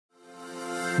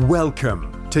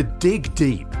Welcome to Dig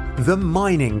Deep, the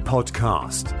mining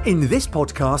podcast. In this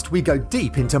podcast, we go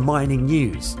deep into mining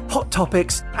news, hot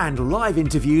topics, and live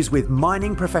interviews with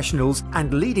mining professionals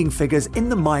and leading figures in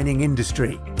the mining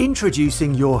industry.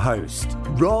 Introducing your host,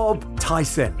 Rob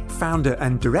Tyson, founder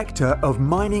and director of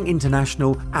Mining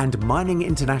International and Mining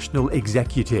International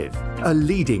Executive, a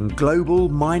leading global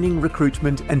mining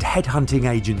recruitment and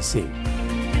headhunting agency.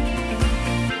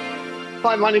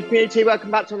 Hi, mining community.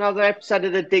 Welcome back to another episode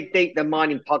of the Dig Deep, the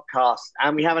mining podcast.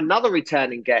 And we have another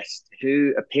returning guest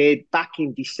who appeared back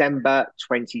in December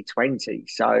 2020.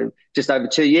 So just over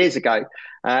 2 years ago.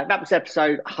 That was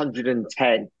episode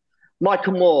 110.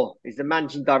 Michael Moore is the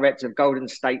managing director of Golden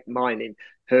State Mining,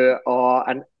 who are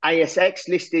an ASX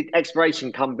listed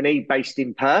exploration company based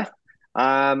in Perth.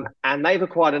 And they've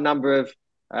acquired a number of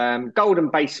gold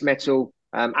and base metal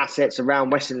assets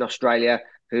around Western Australia,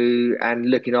 and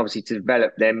looking obviously to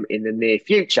develop them in the near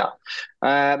future.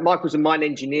 Michael's a mine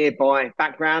engineer by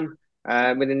background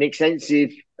with an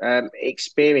extensive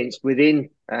experience within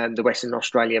the Western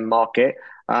Australian market.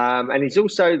 And he's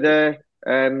also the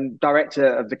director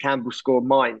of the Campbell Score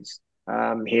Mines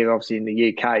here, obviously in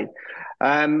the UK.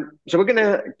 So we're going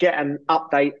to get an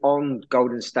update on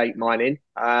Golden State Mining,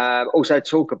 also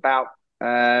talk about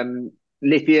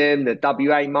lithium, the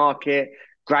WA market,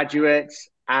 graduates,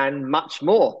 and much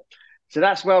more. So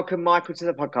that's welcome, Michael, to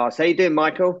the podcast. How you doing,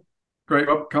 Michael? Great,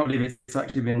 Rob. Can't believe it's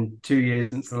actually been 2 years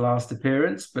since the last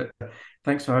appearance, but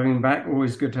thanks for having me back.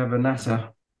 Always good to have a natter.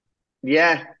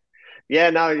 Yeah.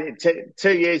 No,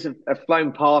 2 years have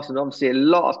flown past, and obviously a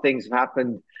lot of things have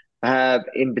happened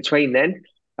in between then.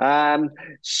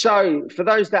 So for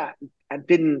those that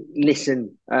didn't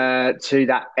listen to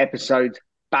that episode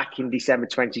back in December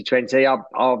 2020,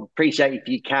 I'll appreciate if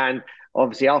you can,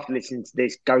 obviously, after listening to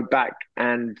this, go back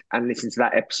and listen to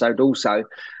that episode also.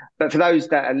 But for those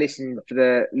that are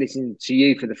listening to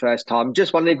you for the first time,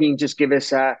 just wondering if you can just give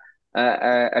us a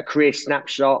career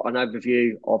snapshot, an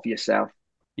overview of yourself.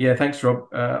 Yeah, thanks, Rob.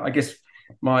 I guess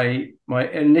my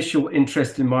initial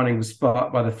interest in mining was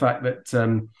sparked by the fact that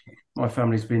my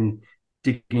family's been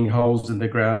digging holes in the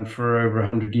ground for over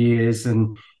 100 years,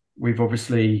 and we've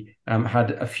obviously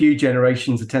had a few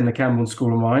generations attend the Campbell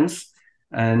School of Mines.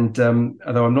 And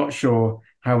although I'm not sure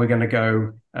how we're going to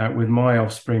go with my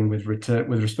offspring with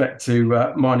respect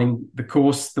to mining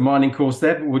course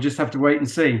there, but we'll just have to wait and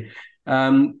see.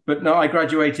 But no, I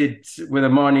graduated with a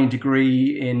mining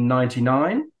degree in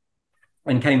 '99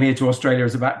 and came here to Australia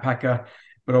as a backpacker,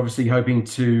 but obviously hoping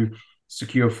to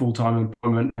secure full-time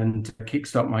employment and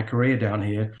kickstart my career down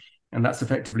here. And that's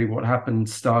effectively what happened.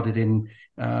 Started in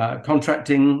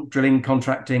contracting, drilling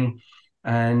contracting,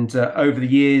 and over the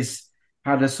years,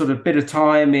 had a sort of bit of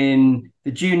time in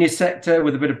the junior sector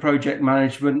with a bit of project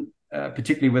management,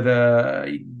 particularly with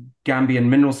a Gambian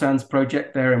mineral sands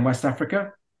project there in West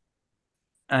Africa.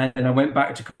 And I went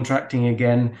back to contracting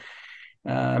again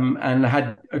and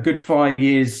had a good 5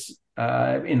 years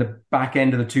in the back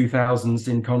end of the 2000s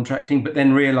in contracting, but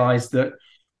then realized that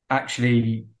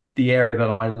actually the area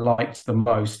that I liked the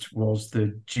most was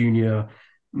the junior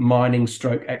mining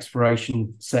stroke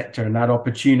exploration sector, and that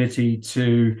opportunity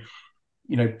to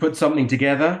put something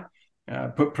together,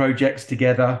 put projects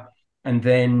together, and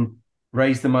then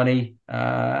raise the money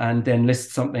and then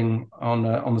list something on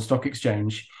the stock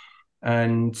exchange.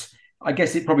 And I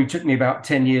guess it probably took me about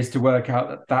 10 years to work out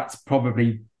that that's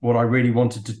probably what I really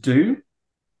wanted to do.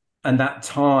 And that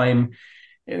time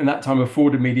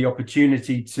afforded me the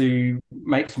opportunity to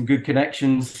make some good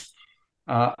connections,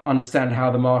 understand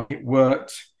how the market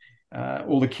worked,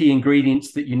 all the key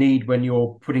ingredients that you need when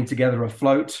you're putting together a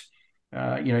float.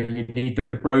 You need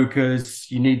the brokers,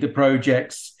 you need the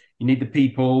projects, you need the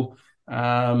people,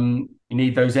 you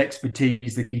need those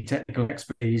expertise, the key technical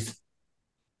expertise.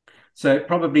 So it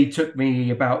probably took me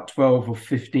about 12 or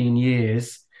 15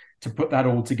 years to put that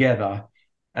all together.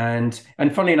 And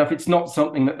funny enough, it's not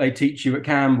something that they teach you at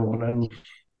Campbell. And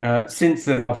since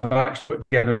then, I've actually put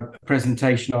together a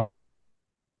presentation on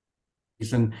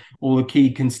and all the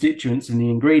key constituents and the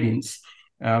ingredients.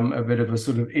 A bit of a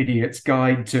sort of idiot's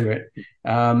guide to it.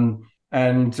 I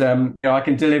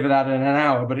can deliver that in an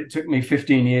hour, but it took me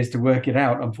 15 years to work it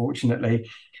out, unfortunately.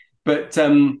 But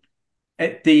in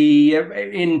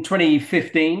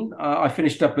 2015, I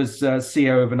finished up as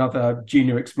CEO of another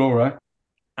junior explorer,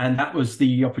 and that was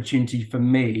the opportunity for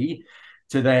me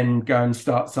to then go and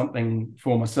start something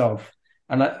for myself.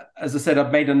 And as I said,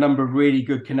 I've made a number of really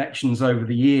good connections over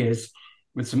the years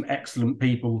with some excellent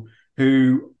people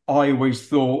who I always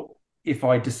thought, if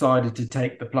I decided to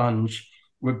take the plunge,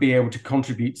 would be able to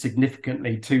contribute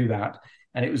significantly to that.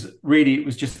 And it was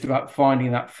just about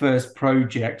finding that first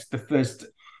project, the first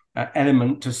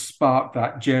element to spark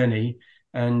that journey.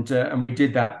 And we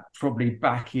did that probably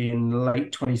back in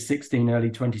late 2016, early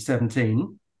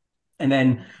 2017, and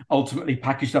then ultimately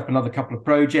packaged up another couple of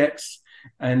projects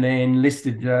and then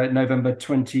listed November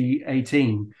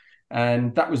 2018.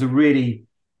 And that was a really,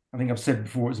 I think I've said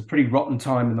before, it was a pretty rotten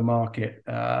time in the market.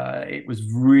 It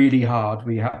was really hard.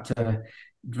 We had to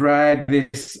drag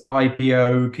this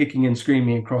IPO kicking and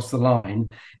screaming across the line.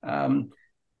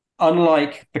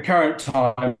 Unlike the current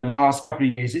time, the last couple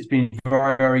of years, it's been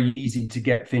very, very easy to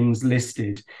get things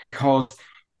listed because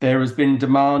there has been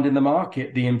demand in the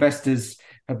market. The investors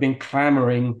have been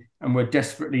clamoring and were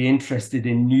desperately interested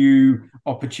in new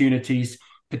opportunities,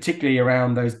 particularly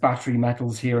around those battery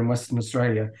metals here in Western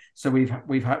Australia. So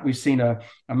we've seen a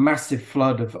massive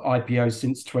flood of IPOs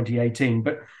since 2018.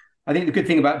 But I think the good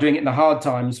thing about doing it in the hard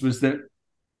times was that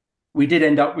we did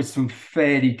end up with some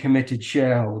fairly committed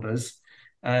shareholders.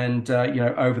 And,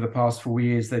 over the past 4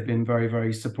 years, they've been very,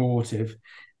 very supportive.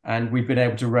 And we've been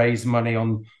able to raise money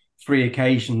on 3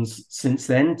 occasions since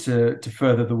then to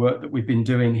further the work that we've been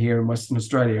doing here in Western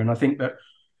Australia. And I think that,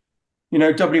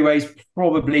 WA is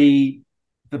probably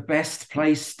the best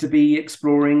place to be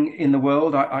exploring in the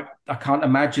world. I can't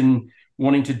imagine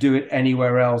wanting to do it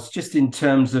anywhere else, just in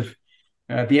terms of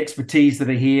the expertise that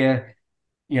are here,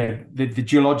 the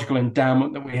geological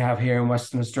endowment that we have here in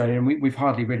Western Australia. And we've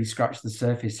hardly really scratched the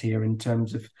surface here in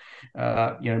terms of,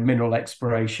 mineral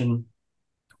exploration.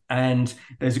 And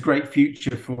there's a great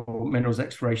future for minerals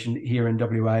exploration here in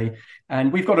WA.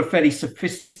 And we've got a fairly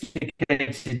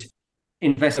sophisticated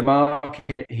investor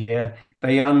market here.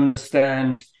 They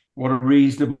understand what a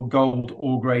reasonable gold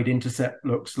ore grade intercept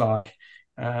looks like.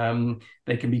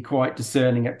 They can be quite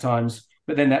discerning at times.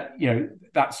 But then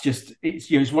that's just,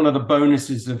 it's one of the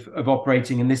bonuses of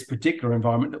operating in this particular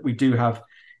environment, that we do have,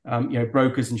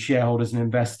 brokers and shareholders and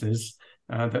investors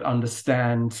that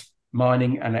understand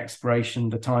mining and exploration,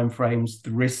 the timeframes,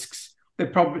 the risks.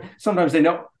 Sometimes they're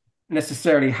not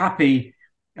necessarily happy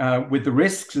with the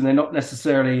risks, and they're not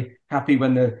necessarily happy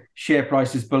when the share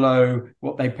price is below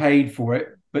what they paid for it.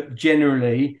 But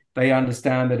generally, they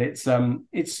understand that it's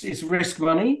risk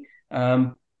money.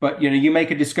 But you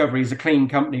make a discovery as a clean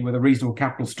company with a reasonable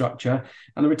capital structure,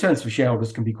 and the returns for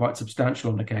shareholders can be quite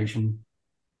substantial on occasion.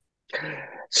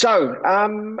 So I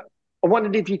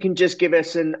wondered if you can just give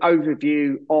us an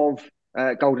overview of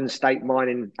Golden State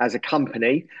Mining as a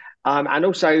company, and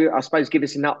also, I suppose, give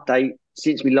us an update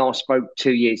since we last spoke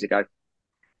 2 years ago.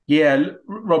 Yeah,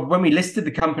 Rob, when we listed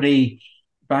the company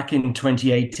back in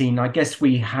 2018, I guess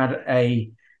we had a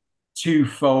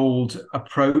twofold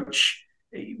approach.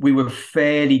 We were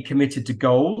fairly committed to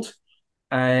gold,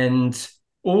 and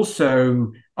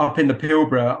also up in the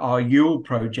Pilbara, our Youle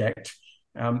project,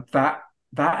 that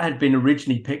had been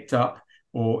originally picked up,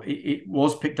 or it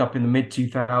was picked up in the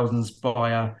mid-2000s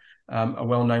by a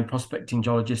well-known prospecting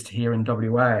geologist here in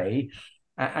WA,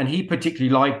 and he particularly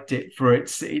liked it for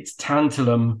its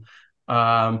tantalum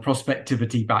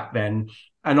prospectivity back then.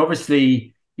 And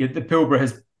obviously, the Pilbara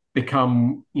has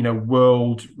become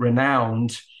world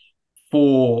renowned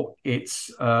for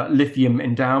its lithium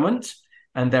endowment,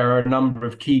 and there are a number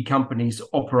of key companies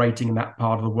operating in that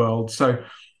part of the world. So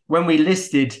when we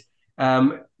listed,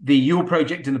 the Youle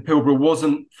project in the Pilbara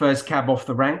wasn't first cab off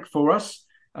the rank for us,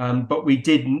 but we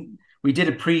did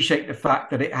appreciate the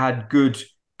fact that it had good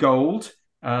gold,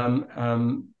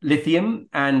 lithium,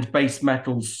 and base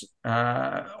metals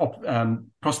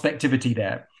prospectivity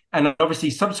there. And obviously,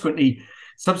 subsequent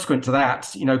to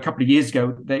that, a couple of years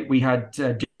ago, we had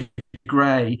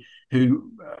Gray,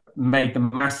 who made the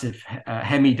massive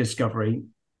Hemi discovery,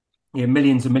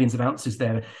 millions and millions of ounces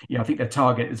there. I think their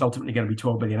target is ultimately going to be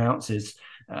 12 billion ounces.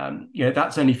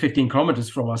 That's only 15 kilometers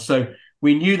from us. So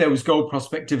we knew there was gold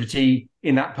prospectivity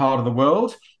in that part of the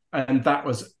world, and that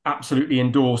was absolutely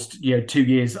endorsed 2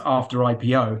 years after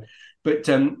IPO. But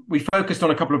we focused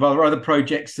on a couple of other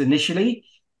projects initially,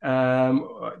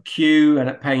 Q and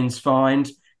at Paynes Find.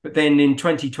 But then in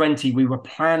 2020, we were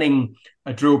planning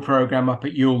a drill program up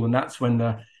at Youle, and that's when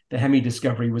the Hemi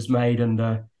discovery was made,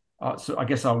 and so I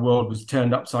guess our world was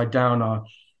turned upside down.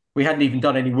 We hadn't even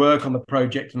done any work on the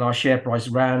project, and our share price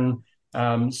ran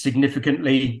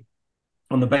significantly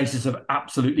on the basis of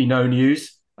absolutely no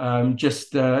news,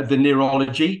 just the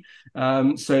neurology.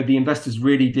 So the investors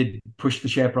really did push the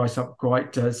share price up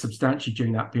quite substantially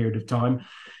during that period of time.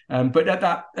 But at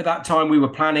that time, we were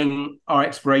planning our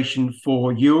exploration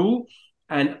for Youle.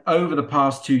 And over the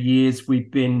past 2 years,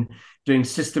 we've been doing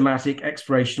systematic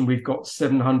exploration. We've got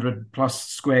 700 plus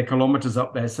square kilometers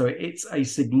up there. So it's a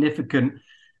significant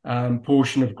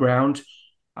portion of ground.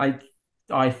 I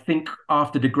I think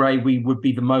after De Grey, we would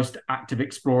be the most active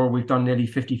explorer. We've done nearly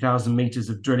 50,000 meters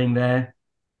of drilling there.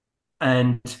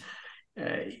 And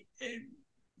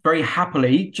very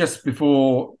happily, just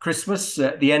before Christmas,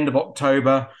 at the end of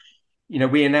October,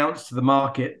 we announced to the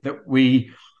market that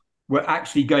we were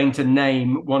actually going to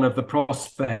name one of the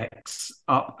prospects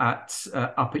up at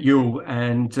Youle,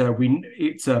 and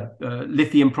it's a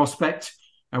lithium prospect,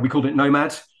 and we called it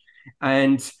Nomad.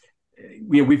 And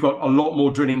we've got a lot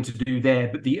more drilling to do there,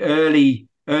 but the early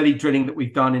drilling that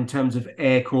we've done in terms of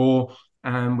air core,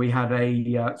 we had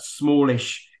a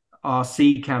smallish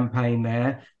RC campaign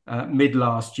there mid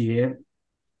last year.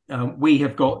 We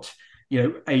have got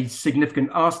a significant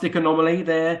arsenic anomaly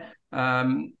there, a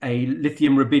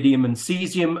lithium, rubidium, and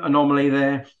cesium anomaly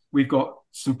there. We've got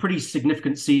some pretty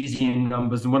significant cesium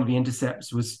numbers, and one of the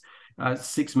intercepts was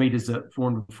 6 meters at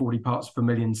 440 parts per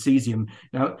million cesium.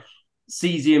 Now,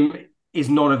 cesium is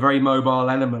not a very mobile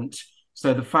element,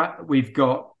 so the fact that we've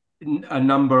got a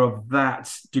number of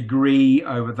that degree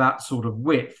over that sort of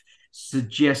width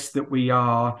suggests that we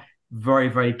are very,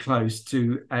 very close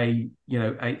to a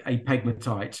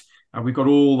pegmatite. We've got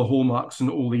all the hallmarks and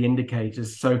all the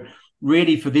indicators. So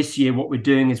really for this year, what we're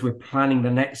doing is we're planning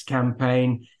the next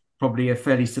campaign, probably a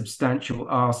fairly substantial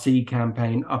RC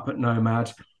campaign up at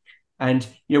Nomad. And,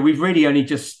 we've really only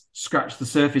just scratched the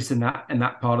surface in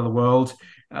that part of the world.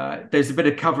 There's a bit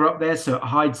of cover up there, so it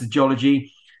hides the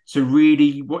geology. So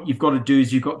really what you've got to do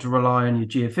is you've got to rely on your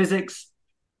geophysics,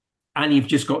 and you've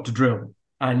just got to drill,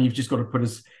 and you've just got to put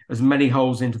as many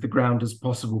holes into the ground as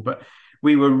possible. But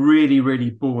we were really,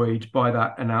 really buoyed by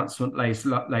that announcement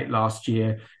late last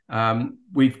year.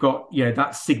 We've got,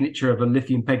 that signature of a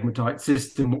lithium pegmatite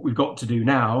system. What we've got to do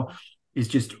now is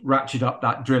just ratchet up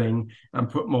that drilling and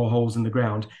put more holes in the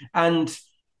ground. And,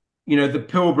 the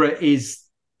Pilbara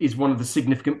is one of the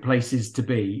significant places to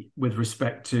be with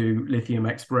respect to lithium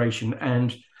exploration.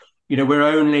 And, we're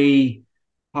only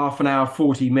half an hour,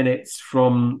 40 minutes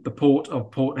from the port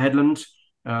of Port Hedland.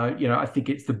 I think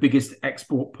it's the biggest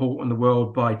export port in the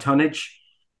world by tonnage.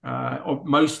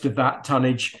 Most of that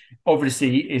tonnage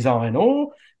obviously is iron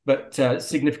ore, but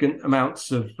significant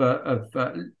amounts of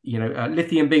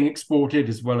lithium being exported,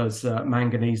 as well as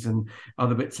manganese and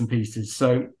other bits and pieces.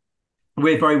 So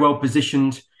we're very well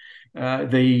positioned.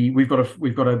 We've got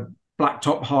a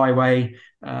blacktop highway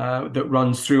that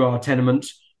runs through our tenement,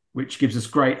 which gives us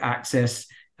great access.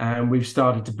 And we've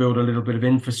started to build a little bit of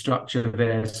infrastructure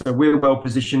there. So we're well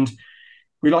positioned.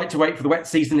 We like to wait for the wet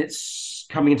season. It's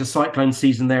coming into cyclone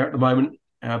season there at the moment.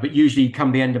 But usually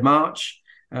come the end of March,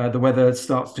 the weather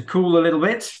starts to cool a little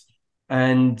bit.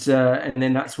 And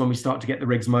then that's when we start to get the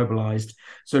rigs mobilized.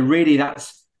 So really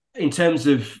that's, in terms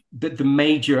of the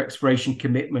major exploration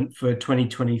commitment for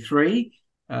 2023,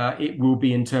 it will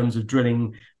be in terms of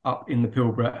drilling up in the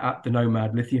Pilbara at the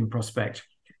Nomad lithium prospect.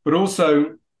 But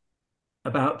also,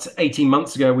 about 18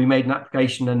 months ago, we made an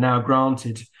application and now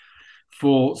granted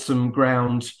for some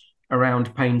ground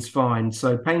around Paynes Find.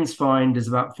 So Paynes Find is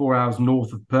about 4 hours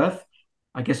north of Perth.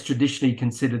 I guess traditionally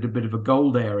considered a bit of a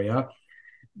gold area.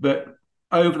 But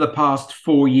over the past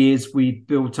 4 years, we've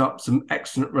built up some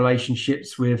excellent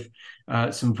relationships with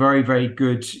some very, very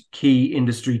good key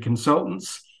industry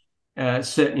consultants,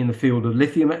 certainly in the field of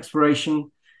lithium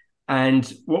exploration.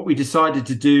 And what we decided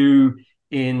to do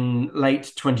in late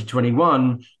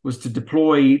 2021 was to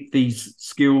deploy these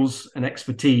skills and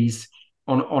expertise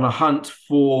on a hunt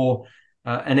for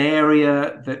an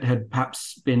area that had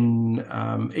perhaps been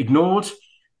ignored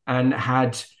and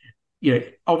had,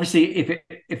 obviously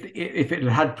if it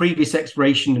had previous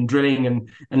exploration and drilling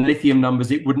and lithium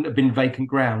numbers, it wouldn't have been vacant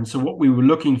ground. So what we were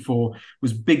looking for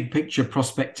was big picture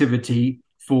prospectivity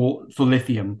for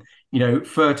lithium,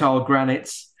 fertile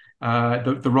granites,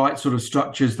 the right sort of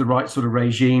structures, the right sort of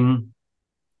regime.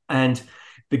 And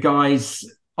the guys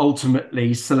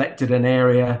ultimately selected an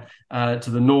area to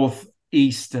the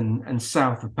northeast and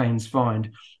south of Paynes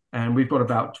Find. And we've got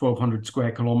about 1,200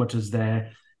 square kilometers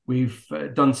there. We've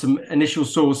done some initial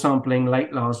soil sampling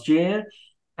late last year,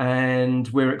 and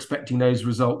we're expecting those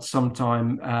results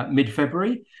sometime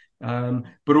mid-February.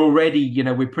 But already,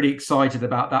 we're pretty excited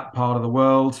about that part of the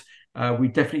world. We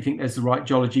definitely think there's the right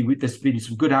geology. There's been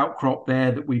some good outcrop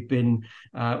there that we've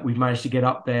managed to get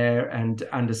up there and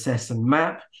assess and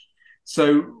map.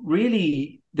 So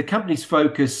really, the company's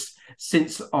focus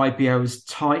since IPO has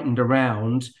tightened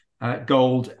around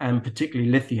gold and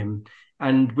particularly lithium.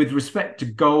 And with respect to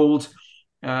gold,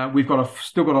 we've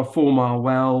still got a 4 Mile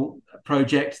Well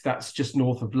project that's just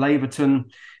north of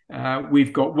Laverton.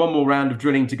 We've got one more round of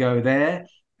drilling to go there,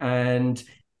 and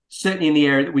certainly in the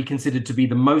area that we consider to be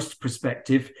the most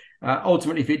prospective,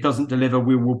 Ultimately, if it doesn't deliver,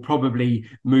 we will probably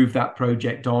move that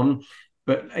project on.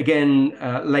 But again,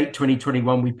 late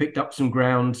 2021, we picked up some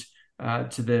ground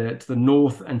to the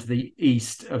north and to the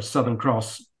east of Southern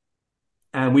Cross.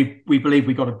 And we believe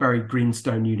we got a buried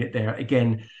greenstone unit there.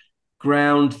 Again,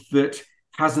 ground that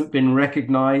hasn't been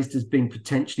recognised as being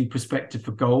potentially prospective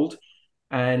for gold.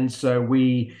 And so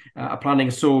we are planning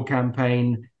a soil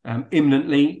campaign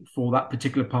imminently for that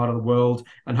particular part of the world.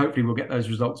 And hopefully we'll get those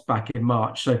results back in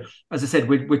March. So as I said,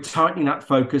 we're tightening that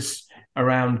focus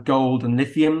around gold and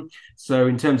lithium. So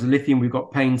in terms of lithium, we've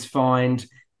got Paynes Find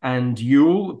and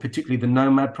Youle, particularly the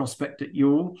Nomad prospect at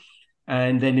Youle.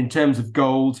 And then in terms of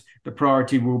gold, the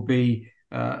priority will be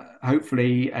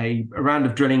hopefully a round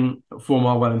of drilling at 4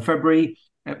 Mile Well in February,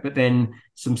 but then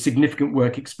some significant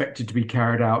work expected to be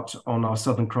carried out on our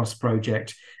Southern Cross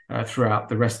project throughout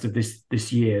the rest of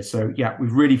this year. So yeah,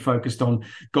 we've really focused on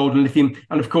gold and lithium.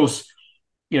 And of course,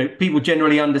 people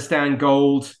generally understand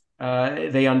gold.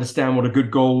 They understand what a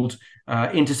good gold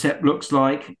intercept looks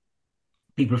like.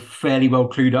 People are fairly well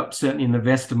clued up, certainly in the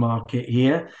investor market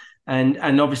here.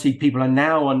 And obviously people are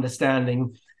now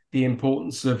understanding the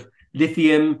importance of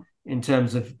lithium in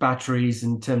terms of batteries,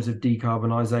 in terms of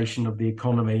decarbonisation of the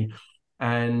economy.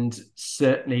 And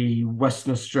certainly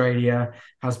Western Australia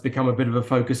has become a bit of a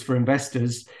focus for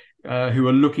investors who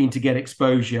are looking to get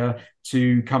exposure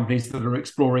to companies that are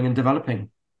exploring and developing.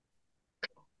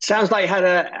 Sounds like you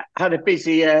had a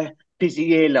busy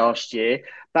year last year.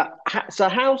 But so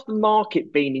how's the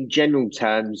market been in general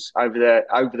terms over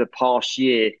the past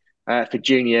year for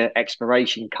junior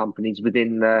exploration companies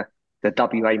within the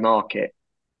WA market?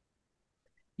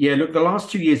 Yeah, look, the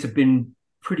last 2 years have been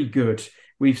pretty good.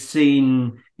 We've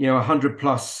seen 100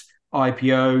 plus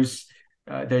IPOs.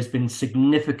 There's been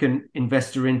significant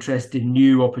investor interest in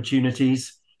new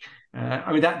opportunities.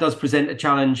 That does present a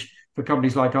challenge for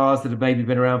companies like ours that have maybe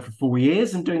been around for 4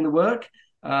 years and doing the work,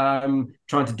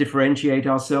 trying to differentiate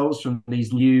ourselves from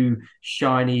these new,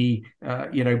 shiny,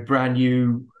 brand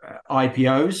new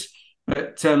IPOs.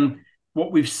 But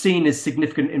what we've seen is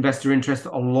significant investor interest.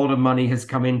 A lot of money has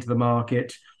come into the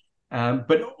market.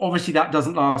 But obviously that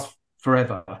doesn't last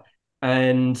forever.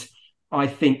 And I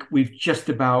think we've just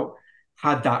about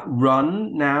had that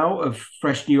run now of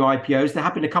fresh new IPOs. There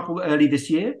have been a couple early this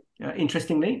year,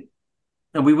 interestingly.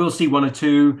 And we will see 1 or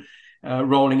 2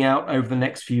 rolling out over the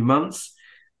next few months.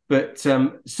 But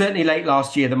certainly late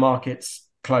last year, the markets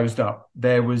closed up.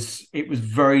 It was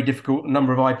very difficult. A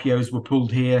number of IPOs were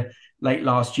pulled here late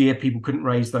last year. People couldn't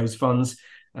raise those funds.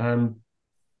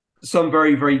 Some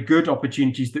very, very good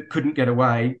opportunities that couldn't get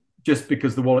away just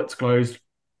because the wallets closed.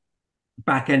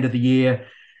 Back end of the year,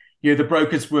 the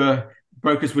brokers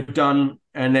were done,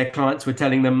 and their clients were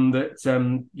telling them that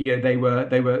they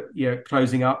were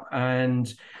closing up,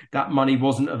 and that money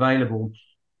wasn't available.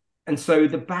 And so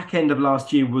the back end of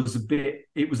last year was a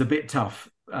bit tough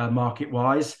market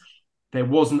wise. There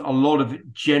wasn't a lot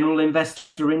of general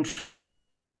investor interest.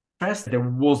 There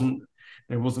wasn't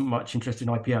much interest in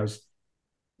IPOs.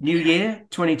 New year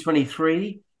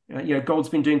 2023, gold's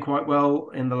been doing quite well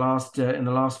in the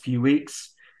last few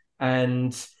weeks,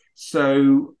 and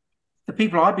so the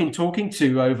people I've been talking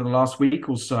to over the last week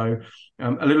or so,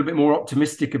 a little bit more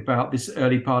optimistic about this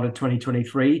early part of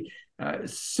 2023.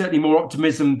 Certainly more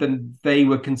optimism than they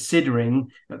were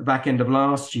considering at the back end of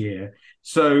last year.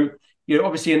 So,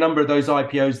 obviously a number of those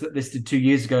IPOs that listed 2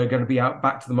 years ago are going to be out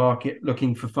back to the market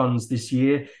looking for funds this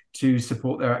year to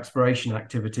support their exploration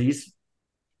activities.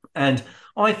 And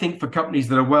I think for companies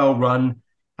that are well run,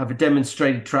 have a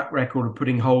demonstrated track record of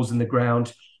putting holes in the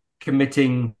ground,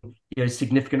 committing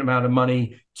significant amount of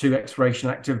money to exploration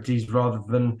activities rather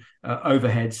than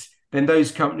overheads, then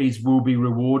those companies will be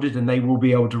rewarded and they will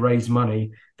be able to raise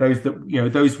money.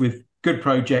 Those with good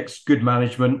projects, good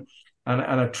management,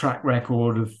 and a track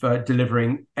record of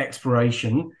delivering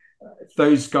exploration,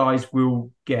 those guys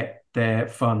will get their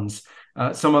funds.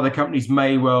 Some other companies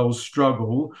may well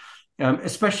struggle,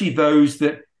 especially those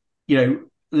that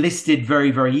listed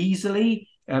very, very easily.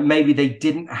 Maybe they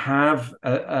didn't have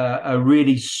a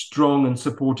really strong and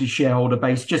supportive shareholder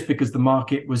base just because the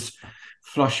market was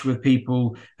flush with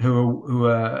people who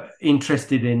are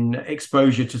interested in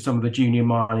exposure to some of the junior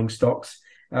mining stocks.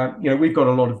 We've got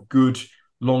a lot of good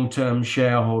long-term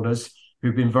shareholders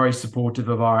who've been very supportive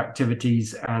of our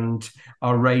activities and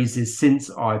our raises since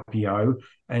IPO,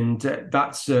 and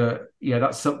that's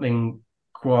something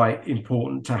quite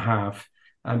important to have.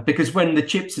 Because when the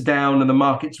chips are down and the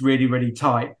market's really, really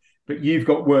tight, but you've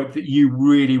got work that you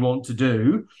really want to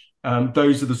do,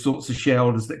 those are the sorts of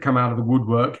shareholders that come out of the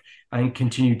woodwork and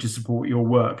continue to support your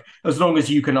work. As long as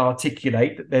you can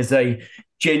articulate that there's a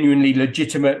genuinely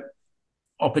legitimate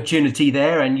opportunity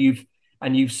there, and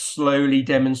you've slowly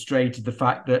demonstrated the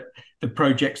fact that the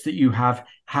projects that you have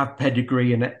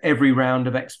pedigree, and at every round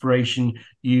of exploration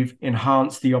you've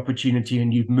enhanced the opportunity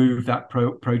and you've moved that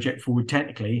project forward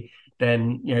technically,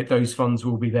 then those funds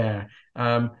will be there.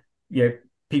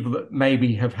 People that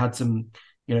maybe have had some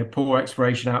poor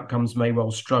exploration outcomes may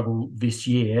well struggle this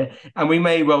year, and we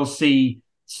may well see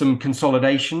some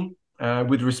consolidation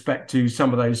with respect to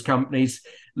some of those companies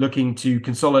looking to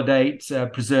consolidate,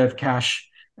 preserve cash.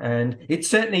 And it's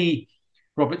certainly,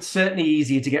 Rob, it's certainly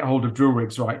easier to get hold of drill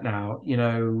rigs right now.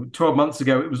 12 months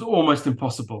ago, it was almost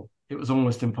impossible.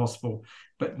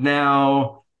 But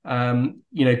now,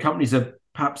 companies are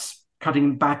perhaps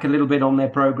cutting back a little bit on their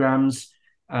programs.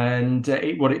 And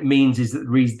what it means is that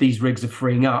these rigs are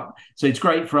freeing up. So it's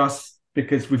great for us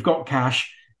because we've got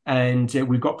cash and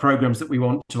we've got programs that we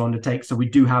want to undertake. So we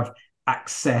do have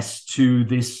access to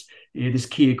this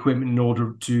key equipment in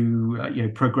order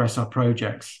to progress our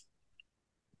projects.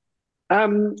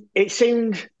 It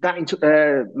seemed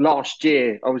that last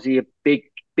year, obviously a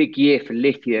big year for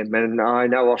lithium, and I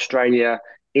know Australia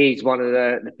is one of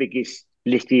the biggest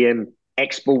lithium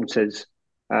exporters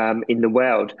in the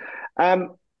world.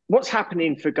 What's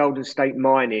happening for Golden State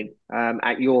Mining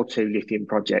at your two lithium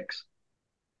projects?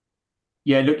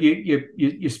 Yeah, look,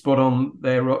 you're spot on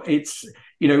there. It's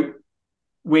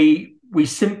we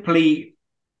simply,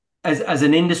 as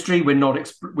an industry, we're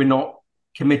not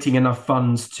committing enough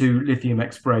funds to lithium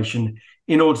exploration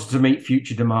in order to meet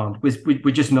future demand.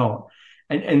 We're just not.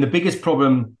 And the biggest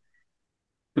problem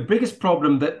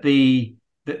that the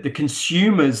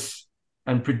consumers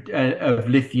of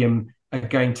lithium are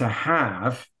going to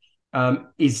have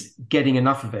is getting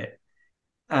enough of it.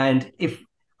 And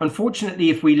unfortunately,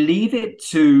 if we leave it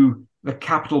to the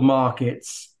capital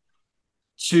markets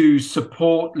to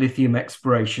support lithium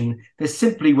exploration, there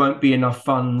simply won't be enough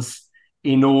funds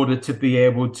in order to be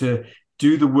able to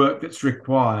do the work that's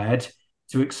required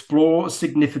to explore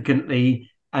significantly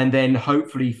and then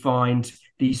hopefully find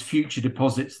these future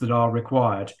deposits that are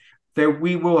required.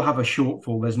 We will have a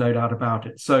shortfall, there's no doubt about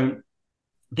it. So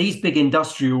these big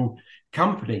industrial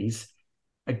companies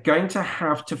are going to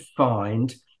have to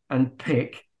find and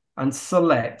pick and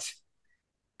select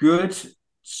good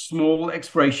small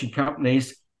exploration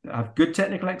companies that have good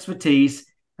technical expertise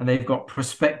and they've got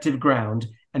prospective ground,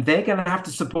 and they're going to have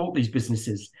to support these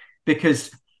businesses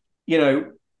because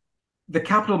the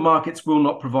capital markets will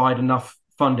not provide enough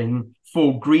funding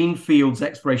for greenfields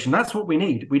exploration. That's what we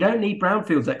need. We don't need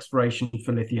brownfields exploration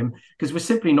for lithium because we're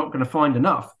simply not going to find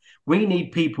enough. We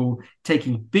need people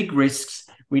taking big risks.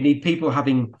 We need people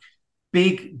having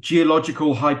big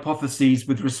geological hypotheses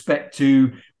with respect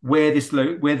to where this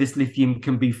lithium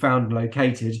can be found and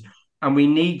located.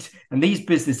 And these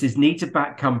businesses need to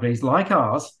back companies like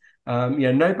ours.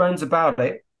 No bones about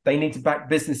it. They need to back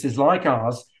businesses like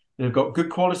ours that have got good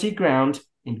quality ground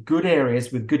in good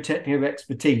areas with good technical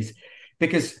expertise.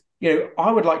 Because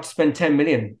I would like to spend 10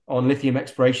 million on lithium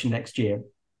exploration next year,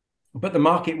 but the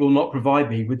market will not provide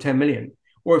me with 10 million.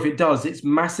 Or if it does, it's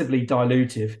massively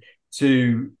dilutive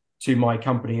to my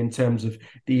company in terms of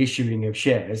the issuing of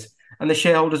shares, and the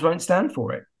shareholders won't stand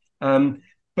for it.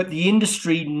 But the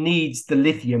industry needs the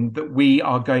lithium that we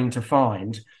are going to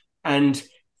find. And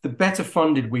the better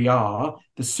funded we are,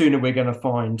 the sooner we're going to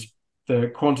find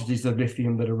the quantities of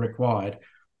lithium that are required.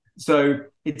 So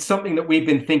it's something that we've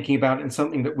been thinking about, and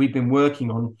something that we've been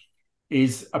working on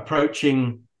is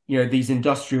approaching these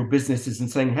industrial businesses and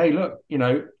saying, hey, look,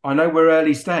 I know we're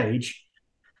early stage,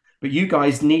 but you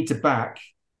guys need to back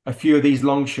a few of these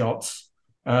long shots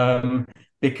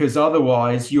because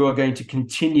otherwise you are going to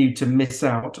continue to miss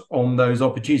out on those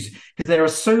opportunities. Because there are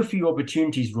so few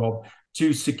opportunities, Rob,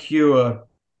 to secure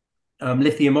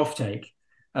lithium offtake.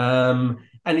 And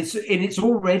it's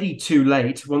already too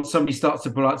late once somebody starts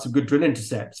to pull out some good drill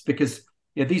intercepts, because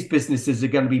these businesses are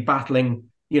going to be battling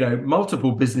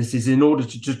multiple businesses in order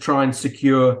to try and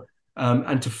secure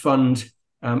and to fund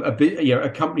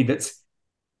a company that's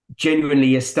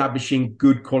genuinely establishing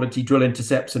good quality drill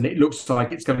intercepts, and it looks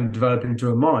like it's going to develop into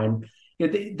a mine.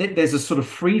 There's a sort of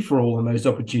free-for-all on those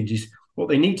opportunities. What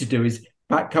they need to do is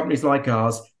back companies like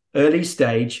ours, early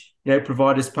stage,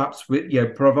 provide us with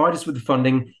the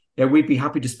funding. We'd be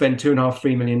happy to spend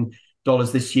 $2.5-3 million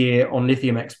this year on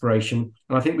lithium exploration,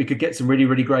 and I think we could get some really,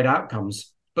 really great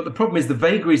outcomes. But the problem is the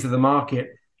vagaries of the market.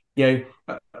 At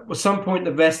some point,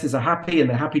 the investors are happy and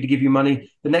they're happy to give you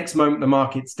money. The next moment, the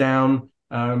market's down.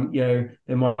 There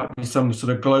might be some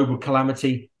sort of global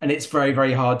calamity, and it's very,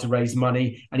 very hard to raise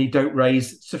money, and you don't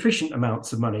raise sufficient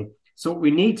amounts of money. So what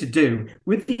we need to do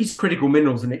with these critical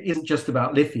minerals, and it isn't just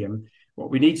about lithium, what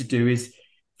we need to do is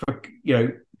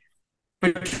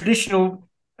for traditional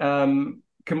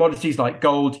commodities like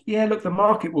gold, yeah, look, the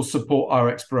market will support our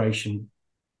exploration.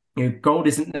 Gold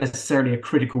isn't necessarily a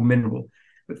critical mineral,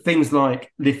 but things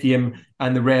like lithium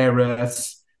and the rare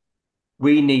earths,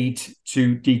 we need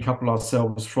to decouple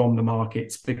ourselves from the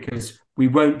markets because we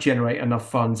won't generate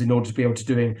enough funds in order to be able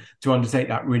to undertake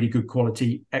that really good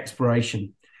quality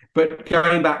exploration. But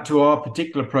going back to our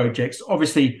particular projects,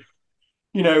 obviously,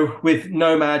 with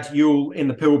Nomad, Youle in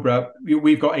the Pilbara,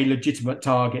 we've got a legitimate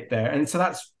target there. And so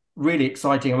that's really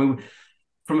exciting. I mean,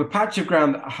 from a patch of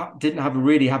ground that didn't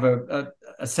really have a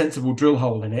sensible drill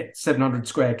hole in it, 700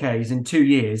 square Ks, in 2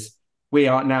 years, we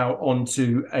are now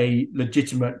onto a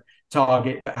legitimate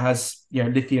target that has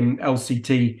lithium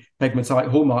LCT pegmatite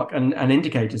hallmark and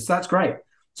indicators. So that's great.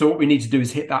 So what we need to do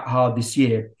is hit that hard this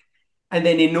year. And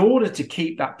then in order to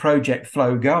keep that project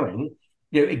flow going,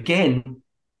 again,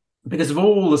 because of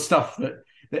all the stuff that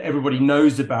everybody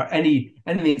knows about, anything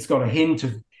that's got a hint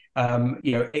of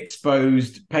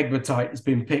exposed pegmatite has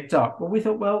been picked up. Well, we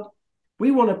thought,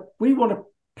 we want to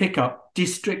pick up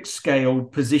district scale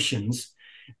positions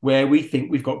where we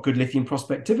think we've got good lithium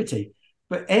prospectivity,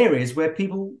 but areas where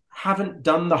people haven't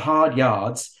done the hard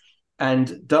yards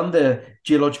and done the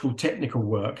geological technical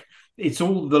work. It's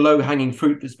all the low-hanging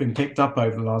fruit that's been picked up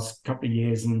over the last couple of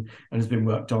years and has been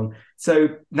worked on. So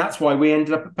that's why we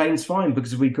ended up at Paynes Fine,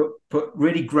 because we put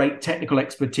really great technical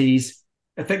expertise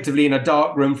effectively in a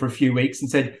dark room for a few weeks and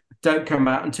said, don't come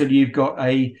out until you've got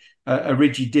a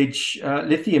Ridgy Ditch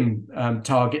lithium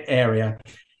target area.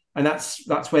 And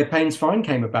that's where Paynes Fine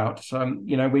came about.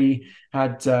 We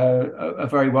had a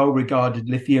very well-regarded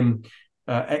lithium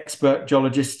expert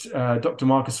geologist, Dr.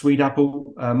 Marcus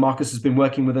Sweetapple. Marcus has been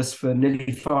working with us for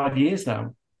nearly 5 years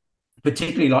now,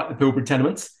 particularly like the Pilbara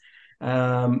tenements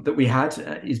that we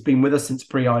had. He's been with us since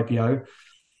pre-IPO.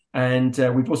 And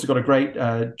we've also got a great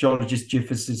geologist,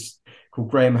 geophysicist called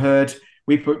Graham Hurd.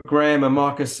 We put Graham and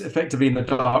Marcus effectively in the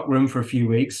dark room for a few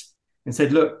weeks and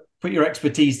said, look, put your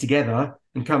expertise together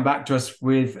and come back to us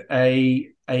with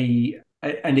an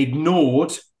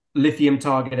ignored lithium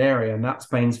target area, and that's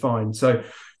Paynes Fine. So,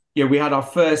 we had our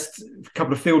first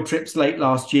couple of field trips late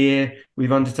last year.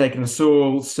 We've undertaken a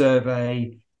soil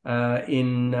survey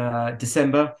in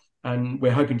December, and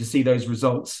we're hoping to see those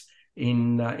results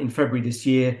in February this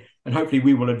year. And hopefully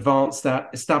we will advance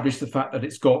that, establish the fact that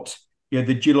it's got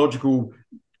the geological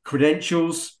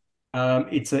credentials.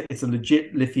 It's a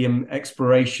legit lithium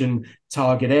exploration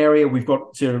target area. We've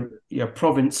got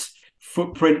province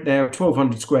footprint there,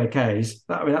 1,200 square Ks.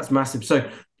 That's massive. So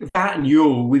that and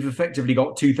Youle, we've effectively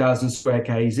got 2,000 square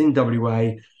Ks in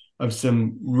WA of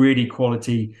some really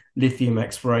quality lithium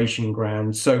exploration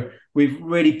ground. So we've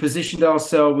really positioned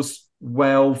ourselves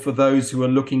well for those who are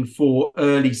looking for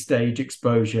early stage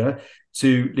exposure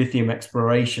to lithium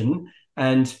exploration.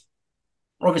 And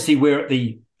obviously we're at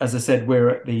the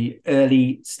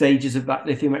early stages of that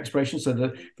lithium exploration. So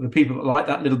for the people that like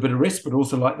that little bit of risk, but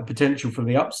also like the potential for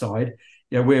the upside,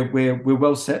 we're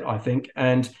well set, I think.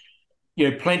 And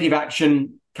plenty of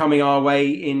action coming our way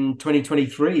in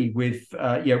 2023 with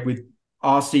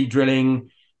RC drilling.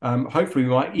 Hopefully,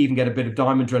 we might even get a bit of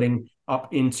diamond drilling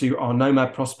up into our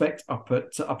Nomad prospect up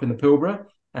in the Pilbara,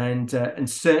 and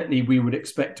certainly we would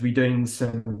expect to be doing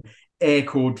some air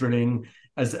core drilling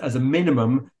as a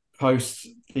minimum post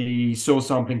the soil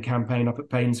sampling campaign up at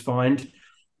Paynes Fine,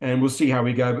 and we'll see how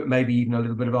we go, but maybe even a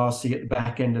little bit of RC at the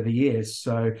back end of the year.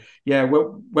 So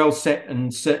well set,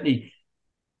 and certainly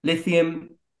lithium.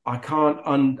 I can't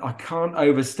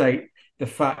overstate the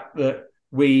fact that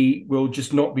we will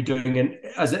just not be doing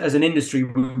as an industry,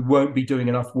 we won't be doing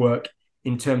enough work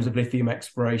in terms of lithium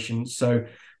exploration. So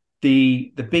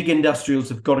the big industrials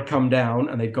have got to come down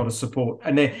and they've got to support,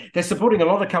 and they're supporting a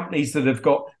lot of companies that have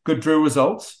got good drill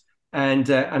results and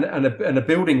are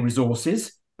building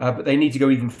resources, but they need to go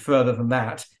even further than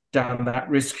that, down that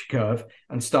risk curve,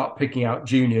 and start picking out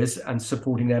juniors and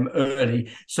supporting them early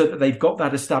so that they've got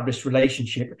that established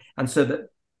relationship, and so that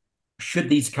should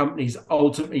these companies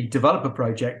ultimately develop a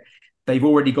project, they've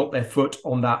already got their foot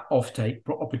on that offtake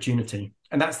opportunity.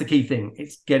 And that's the key thing.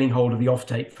 It's getting hold of the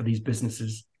offtake for these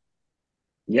businesses.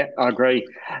 Yeah, I agree.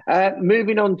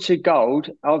 Moving on to gold,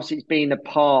 obviously it's been a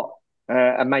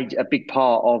big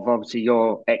part of obviously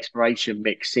your exploration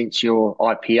mix since your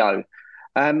IPO.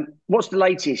 What's the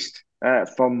latest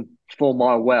from 4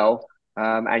 Mile Well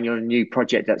and your new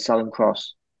project at Southern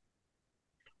Cross?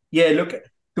 Yeah, look,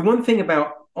 the one thing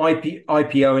about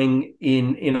IPOing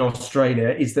in Australia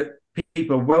is that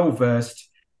people are well versed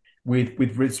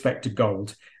with respect to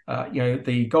gold.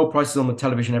 The gold price is on the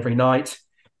television every night.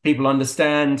 People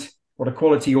understand what a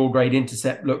quality ore grade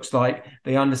intercept looks like.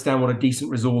 They understand what a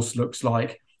decent resource looks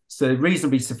like. so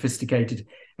reasonably sophisticated.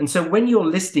 And so when you're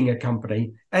listing a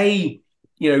company,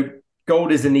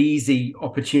 gold is an easy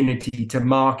opportunity to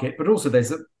market, but also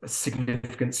there's a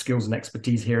significant skills and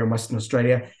expertise here in Western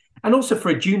Australia. And also for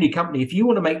a junior company, if you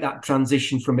want to make that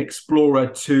transition from explorer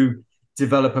to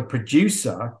developer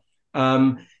producer,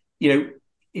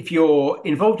 if you're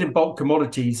involved in bulk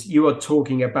commodities, you are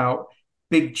talking about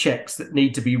big checks that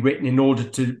need to be written in order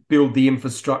to build the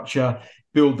infrastructure,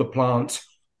 build the plant,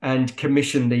 and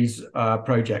commission these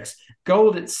projects.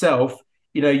 Gold itself,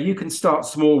 you can start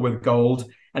small with gold.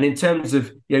 And in terms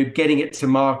of getting it to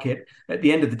market, at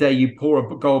the end of the day, you pour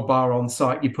a gold bar on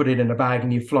site, you put it in a bag,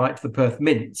 and you fly it to the Perth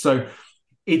Mint. So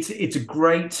it's a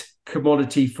great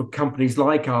commodity for companies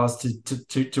like ours to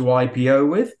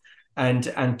IPO with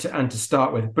and to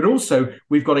start with. But also,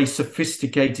 we've got a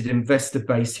sophisticated investor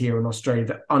base here in Australia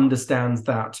that understands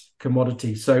that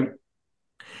commodity. So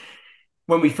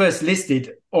when we first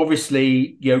listed,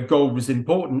 obviously, gold was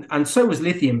important, and so was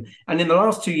lithium. And in the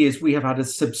last 2 years, we have had a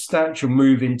substantial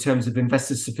move in terms of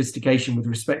investor sophistication with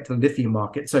respect to the lithium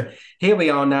market. So here we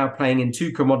are now playing in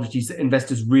two commodities that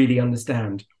investors really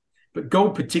understand. But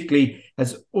gold particularly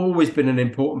has always been an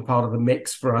important part of the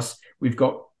mix for us. We've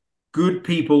got good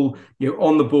people,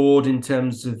 on the board in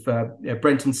terms of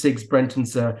Brenton Siggs.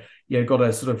 Brenton's got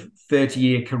a sort of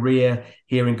 30-year career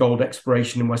here in gold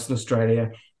exploration in Western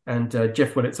Australia. And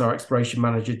Jeff Willett's our exploration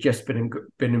manager. Jeff's been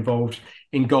involved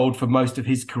in gold for most of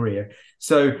his career.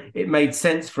 So it made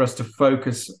sense for us to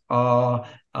focus our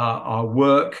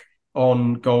work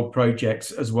on gold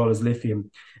projects as well as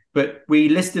lithium. But we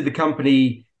listed the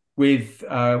company with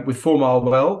 4 Mile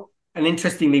Well. And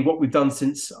interestingly, what we've done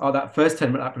since that first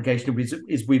tenement application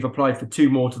is we've applied for 2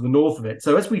 more to the north of it.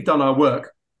 So as we've done our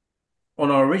work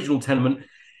on our original tenement,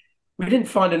 we didn't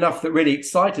find enough that really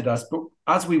excited us, but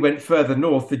as we went further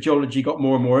north, the geology got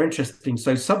more and more interesting.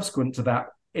 So subsequent to that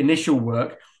initial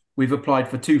work, we've applied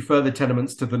for 2 further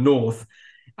tenements to the north.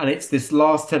 And it's this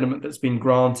last tenement that's been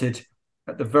granted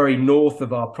at the very north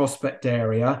of our prospect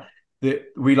area that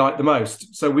we like the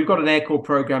most. So we've got an air core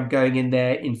program going in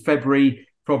there in February,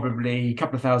 probably a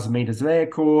couple of 1,000 meters of air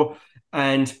core.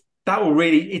 And that will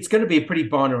it's going to be a pretty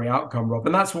binary outcome, Rob.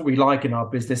 And that's what we like in our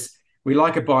business. We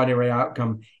like a binary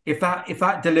outcome. If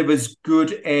that delivers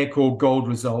good air core gold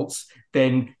results,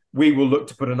 then we will look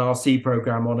to put an RC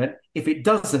program on it. If it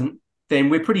doesn't, then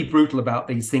we're pretty brutal about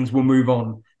these things. We'll move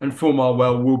on, and 4 Mile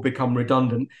Well will become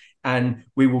redundant, and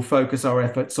we will focus our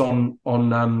efforts on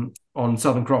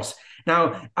Southern Cross.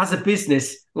 Now, as a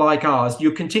business like ours,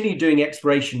 you continue doing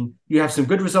exploration. You have some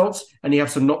good results, and you have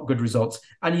some not good results,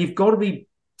 and you've got to be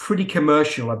pretty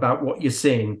commercial about what you're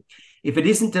seeing. If it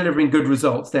isn't delivering good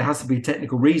results, there has to be a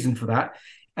technical reason for that.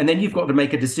 And then you've got to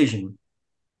make a decision.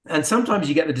 And sometimes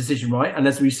you get the decision right. And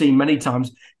as we've seen many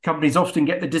times, companies often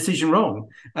get the decision wrong.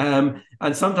 And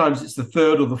sometimes it's the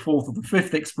 3rd or the 4th or the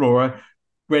 5th explorer,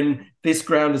 when this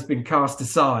ground has been cast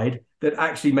aside, that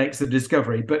actually makes the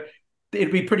discovery. But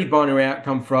it'd be a pretty binary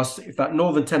outcome for us. If that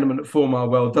northern tenement at 4 Mile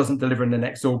Well doesn't deliver in the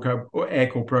next air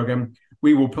core program,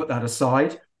 we will put that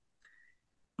aside.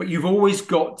 But you've always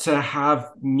got to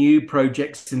have new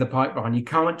projects in the pipeline. You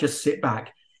can't just sit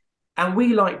back. And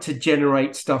we like to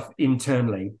generate stuff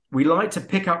internally. We like to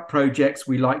pick up projects.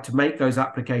 We like to make those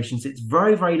applications. It's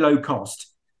very, very low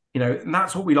cost, and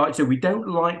that's what we like to do. We don't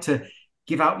like to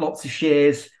give out lots of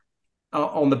shares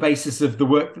on the basis of the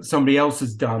work that somebody else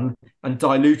has done and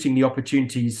diluting the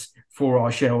opportunities for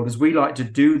our shareholders. We like to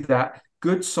do that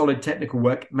good, solid technical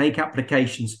work, make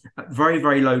applications at very,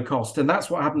 very low cost. And that's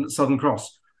what happened at Southern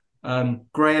Cross.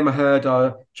 Graham Aherd,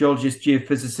 our geologist,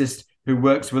 geophysicist who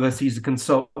works with us, he's a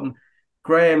consultant.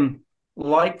 Graham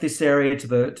liked this area to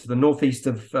the northeast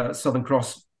of Southern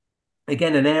Cross.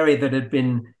 Again, an area that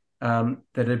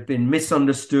had been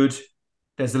misunderstood.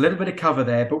 There's a little bit of cover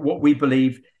there, but what we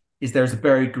believe is there's a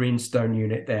buried greenstone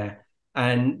unit there,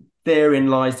 and therein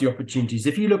lies the opportunities.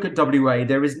 If you look at WA,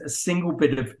 there isn't a single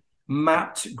bit of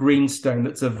mapped greenstone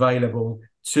that's available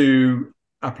to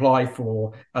apply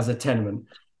for as a tenement.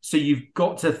 So you've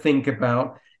got to think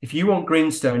about, if you want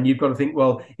greenstone, you've got to think,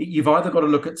 well, you've either got to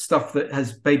look at stuff that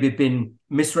has maybe been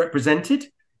misrepresented,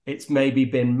 it's maybe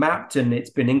been mapped and it's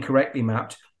been incorrectly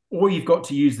mapped, or you've got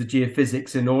to use the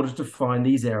geophysics in order to find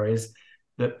these areas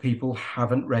that people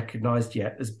haven't recognized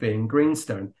yet as being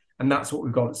greenstone. And that's what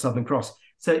we've got at Southern Cross.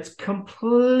 So it's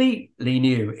completely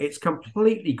new. It's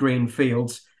completely green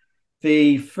fields.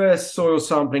 The first soil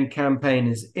sampling campaign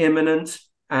is imminent,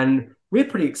 and we're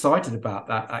pretty excited about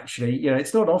that, actually.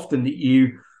 It's not often that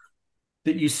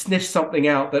you sniff something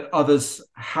out that others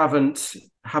haven't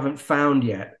found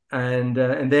yet, and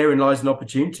therein lies an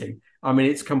opportunity. I mean,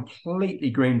 it's completely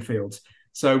green fields.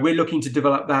 So we're looking to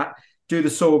develop that, do the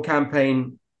soil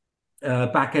campaign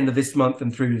back end of this month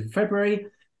and through February.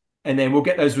 And then we'll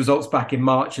get those results back in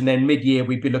March. And then mid-year,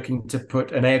 we'd be looking to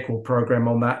put an air core program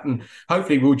on that. And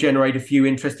hopefully we'll generate a few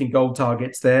interesting gold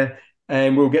targets there.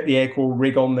 And we'll get the air core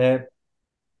rig on there.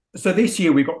 So this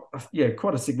year, we've got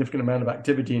quite a significant amount of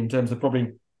activity in terms of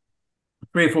probably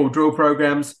 3 or 4 drill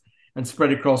programs and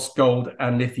spread across gold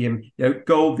and lithium.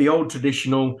 Gold, the old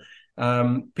traditional,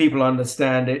 people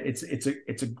understand it.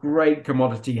 It's a great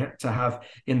commodity to have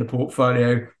in the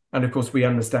portfolio. And of course, we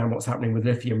understand what's happening with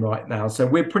lithium right now. So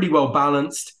we're pretty well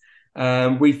balanced.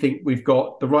 We think we've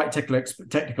got the right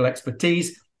technical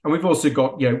expertise, and we've also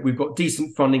got, we've got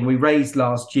decent funding we raised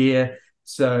last year.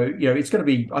 So, it's going to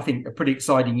be, I think, a pretty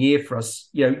exciting year for us,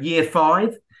 year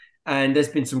 5. And there's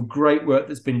been some great work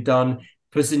that's been done,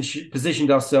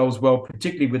 positioned ourselves well,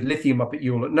 particularly with lithium up at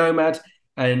Youle at Nomad.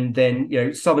 And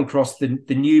then, Southern Cross, the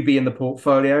newbie in the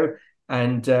portfolio.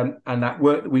 And that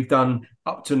work that we've done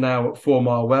up to now at 4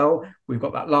 Mile Well, we've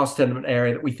got that last tenement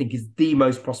area that we think is the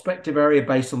most prospective area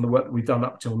based on the work that we've done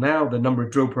up till now, the number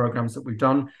of drill programs that we've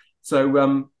done.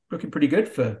 So looking pretty good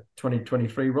for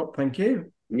 2023, Rob. Thank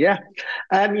you. Yeah.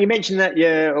 You mentioned that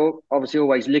you're obviously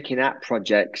always looking at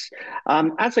projects.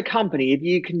 As a company, have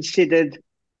you considered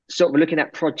sort of looking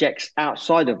at projects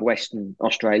outside of Western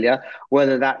Australia,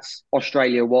 whether that's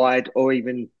Australia-wide or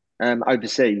even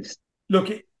overseas? Look,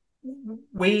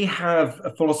 we have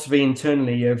a philosophy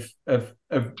internally of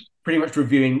pretty much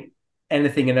reviewing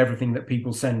anything and everything that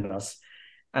people send us.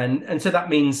 And so that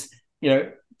means,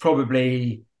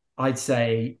 probably I'd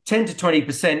say 10 to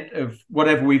 20% of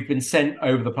whatever we've been sent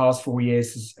over the past 4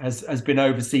 years has been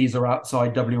overseas or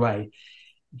outside WA.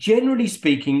 Generally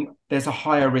speaking, there's a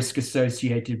higher risk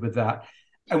associated with that.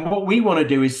 And what we want to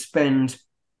do is spend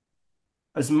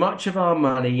as much of our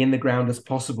money in the ground as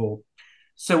possible.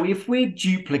 So if we're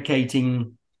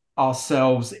duplicating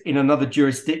ourselves in another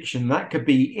jurisdiction, that could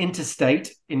be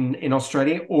interstate in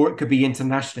Australia, or it could be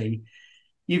internationally.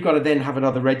 You've got to then have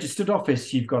another registered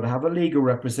office. You've got to have a legal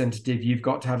representative. You've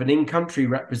got to have an in-country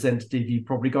representative. You've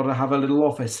probably got to have a little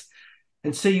office.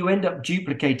 And so you end up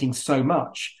duplicating so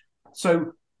much.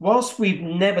 So whilst we've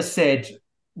never said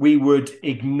we would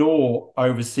ignore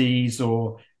overseas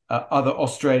or other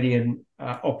Australian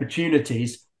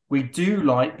opportunities, we do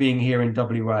like being here in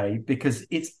WA because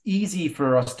it's easy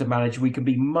for us to manage. We can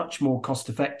be much more cost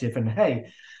effective. And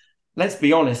hey, let's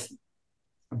be honest,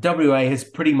 WA has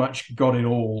pretty much got it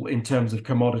all in terms of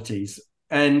commodities.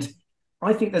 And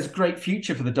I think there's a great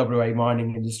future for the WA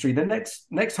mining industry. The next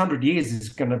 100 years is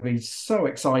going to be so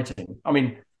exciting. I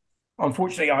mean,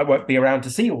 unfortunately, I won't be around to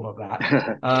see all of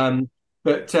that.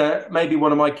 But maybe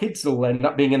one of my kids will end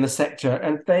up being in the sector,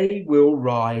 and they will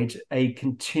ride a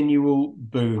continual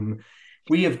boom.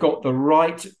 We have got the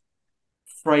right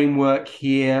framework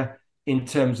here in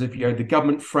terms of the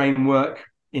government framework,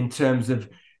 in terms of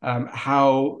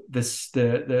how the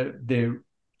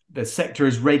sector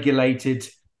is regulated.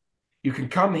 You can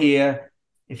come here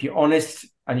if you're honest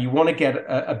and you want to get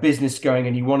a business going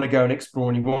and you want to go and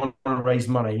explore and you want to raise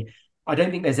money. I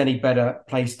don't think there's any better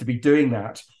place to be doing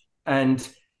that. And,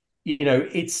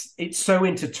 it's so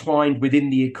intertwined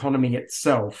within the economy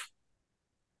itself.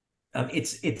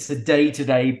 It's a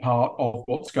day-to-day part of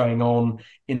what's going on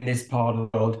in this part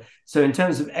of the world. So in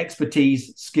terms of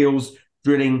expertise, skills,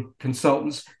 drilling,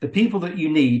 consultants, the people that you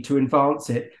need to advance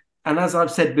it. And as I've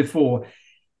said before,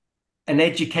 an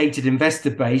educated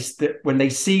investor base that when they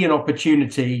see an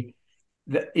opportunity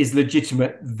that is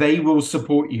legitimate, they will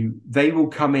support you. They will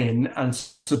come in and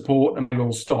support and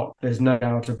will stock. There's no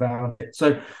doubt about it.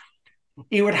 So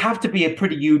it would have to be a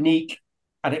pretty unique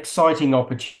and exciting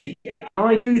opportunity.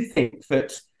 I do think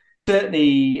that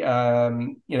certainly,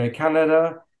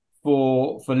 Canada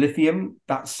for lithium,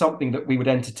 that's something that we would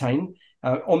entertain.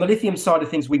 On the lithium side of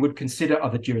things, we would consider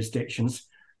other jurisdictions,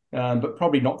 but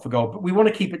probably not for gold. But we want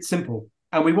to keep it simple.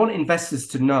 And we want investors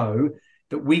to know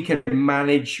that we can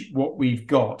manage what we've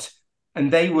got.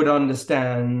 And they would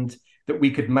understand that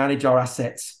we could manage our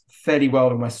assets fairly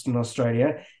well in Western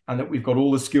Australia, and that we've got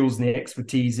all the skills and the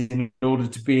expertise in order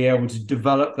to be able to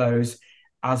develop those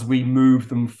as we move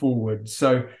them forward.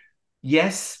 So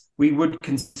yes, we would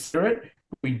consider it.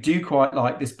 We do quite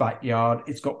like this backyard.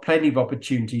 It's got plenty of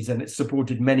opportunities and it's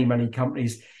supported many, many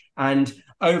companies. And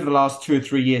over the last 2 or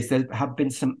 3 years, there have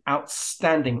been some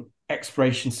outstanding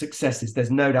exploration successes.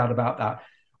 There's no doubt about that.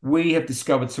 We have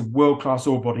discovered some world-class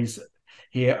ore bodies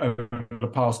here over the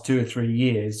past 2 or 3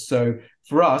 years. So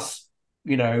for us,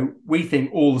 we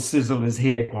think all the sizzle is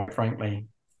here, quite frankly.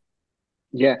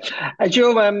 Yeah. As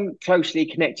you're closely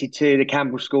connected to the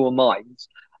Campbell School of Mines,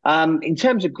 in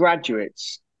terms of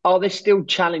graduates, are there still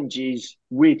challenges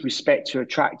with respect to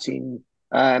attracting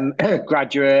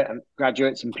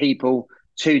graduates and people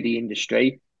to the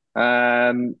industry?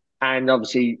 And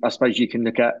obviously, I suppose you can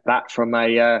look at that from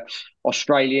a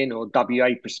Australian or WA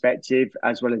perspective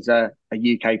as well as a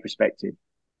UK perspective.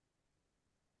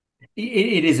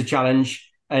 It is a challenge,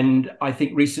 and I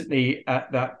think recently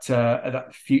at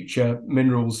that Future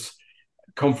Minerals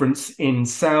conference in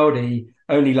Saudi,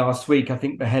 only last week, I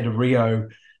think the head of Rio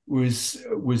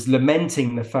was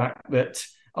lamenting the fact that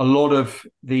a lot of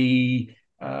the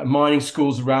mining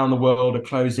schools around the world are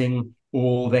closing,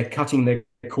 or they're cutting their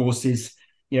courses.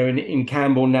 In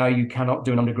Camborne now, you cannot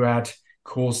do an undergrad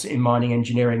course in mining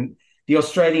engineering. The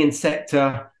Australian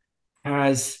sector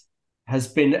has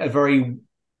been a very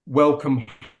welcome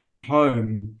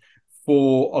home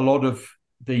for a lot of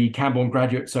the Camborne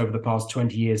graduates over the past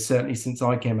 20 years, certainly since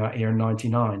I came out here in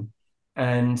 99.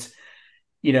 And,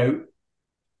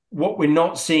 what we're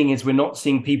not seeing is we're not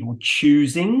seeing people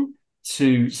choosing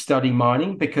to study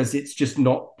mining because it's just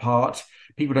not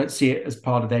people don't see it as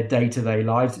part of their day-to-day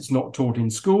lives. It's not taught in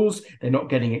schools. They're not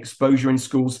getting exposure in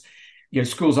schools.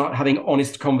 Schools aren't having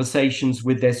honest conversations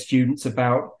with their students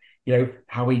about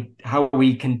how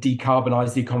we can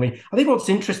decarbonize the economy. I think what's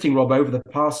interesting, Rob, over the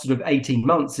past sort of 18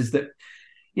 months is that,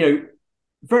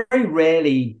 very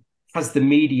rarely has the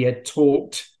media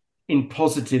talked in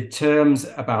positive terms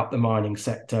about the mining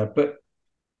sector. But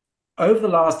over the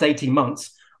last 18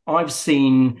 months, I've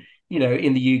seen,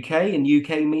 in the UK, in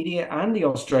UK media and the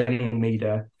Australian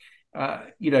media,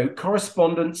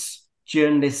 correspondents,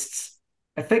 journalists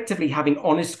effectively having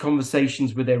honest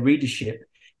conversations with their readership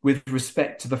with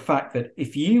respect to the fact that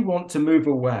if you want to move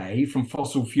away from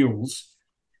fossil fuels,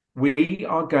 we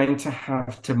are going to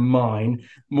have to mine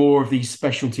more of these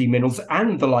specialty minerals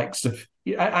and the likes of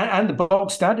and the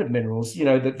bog standard minerals,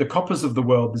 the coppers of the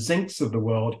world, the zincs of the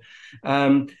world.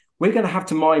 We're going to have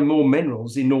to mine more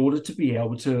minerals in order to be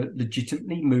able to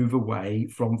legitimately move away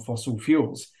from fossil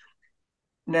fuels.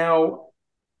 Now,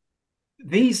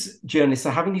 these journalists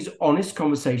are having these honest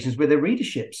conversations with their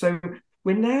readership. So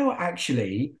we're now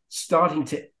actually starting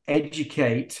to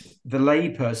educate the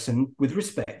layperson with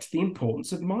respect to the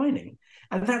importance of mining.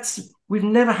 And we've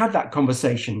never had that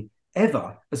conversation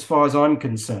ever, as far as I'm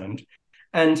concerned.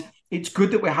 And it's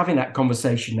good that we're having that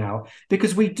conversation now,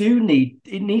 because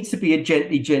it needs to be a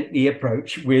gently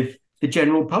approach with the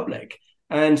general public.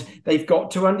 And they've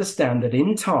got to understand that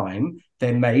in time,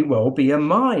 there may well be a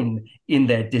mine in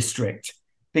their district,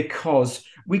 because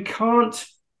we can't,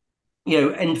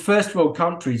 in first world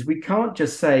countries, we can't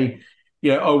just say,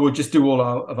 we'll just do all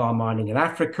of our mining in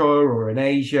Africa or in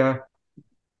Asia.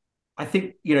 I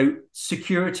think,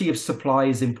 security of supply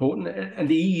is important. And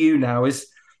the EU now is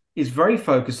very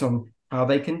focused on how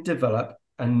they can develop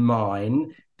and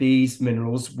mine these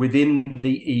minerals within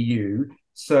the EU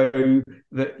so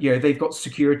that, they've got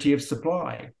security of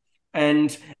supply.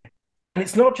 And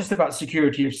it's not just about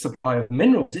security of supply of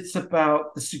minerals, it's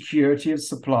about the security of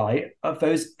supply of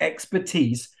those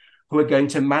expertise who are going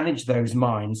to manage those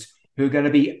mines, who are going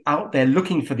to be out there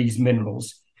looking for these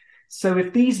minerals. So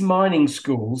if these mining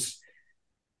schools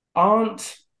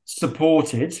aren't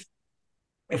supported,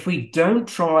 if we don't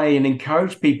try and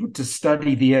encourage people to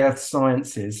study the earth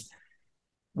sciences,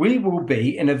 we will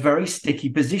be in a very sticky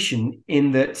position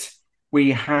in that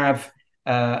we have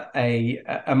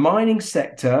a mining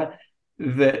sector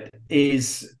that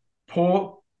is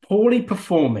poorly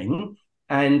performing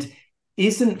and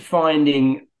isn't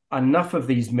finding enough of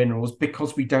these minerals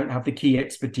because we don't have the key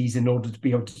expertise in order to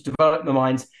be able to develop the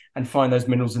mines and find those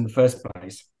minerals in the first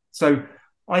place. So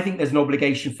I think there's an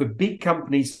obligation for big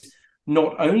companies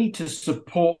not only to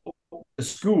support the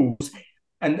schools,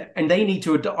 and they need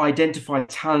to identify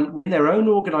talent in their own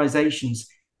organizations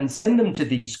and send them to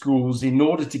these schools in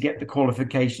order to get the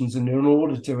qualifications and in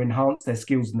order to enhance their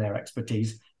skills and their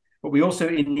expertise. But we also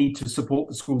need to support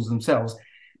the schools themselves.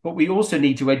 But we also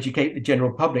need to educate the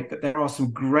general public that there are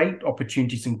some great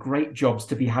opportunities and great jobs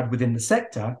to be had within the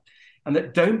sector, and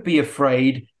that don't be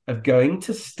afraid of going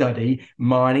to study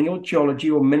mining or geology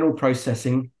or mineral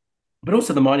processing. But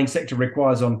also the mining sector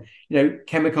requires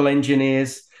chemical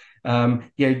engineers,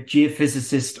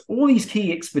 geophysicists, all these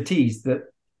key expertise that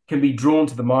can be drawn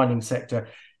to the mining sector.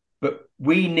 But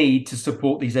we need to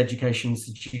support these education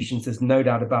institutions. There's no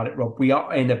doubt about it, Rob. We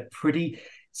are in a pretty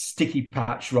sticky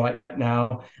patch right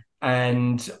now,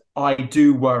 and I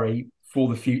do worry for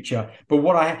the future. But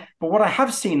what I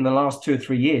have seen in the last 2 or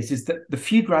 3 years is that the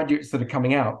few graduates that are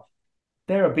coming out,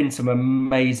 there have been some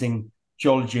amazing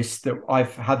geologists that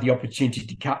I've had the opportunity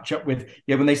to catch up with.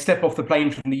 When they step off the plane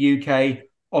from the UK,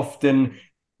 often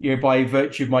by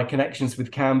virtue of my connections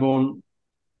with Camborne,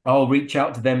 I'll reach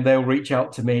out to them, they'll reach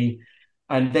out to me.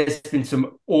 And there's been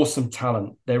some awesome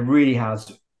talent. There really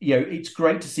has. It's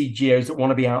great to see geos that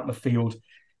want to be out in the field.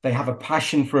 They have a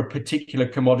passion for a particular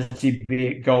commodity, be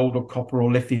it gold or copper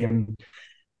or lithium.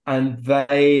 And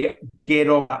they get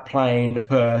on that plane to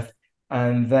Perth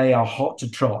and they are hot to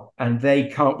trot and they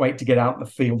can't wait to get out in the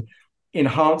field,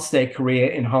 enhance their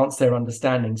career, enhance their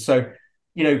understanding. So,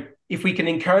 if we can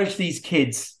encourage these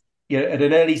kids at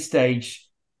an early stage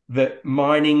that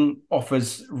mining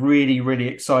offers really, really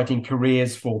exciting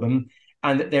careers for them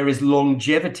and that there is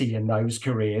longevity in those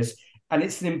careers. And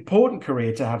it's an important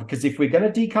career to have because if we're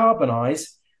going to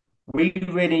decarbonize, we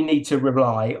really need to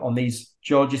rely on these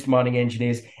geologist mining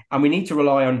engineers and we need to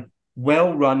rely on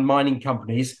well-run mining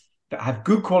companies that have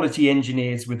good quality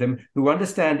engineers with them who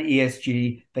understand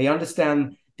ESG. They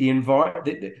understand the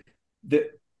environment,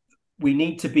 that we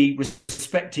need to be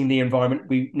respecting the environment.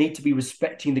 We need to be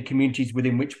respecting the communities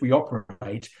within which we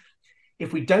operate.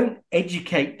 If we don't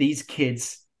educate these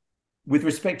kids with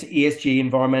respect to ESG,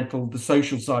 environmental, the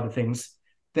social side of things,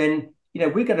 then we're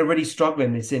going to really struggle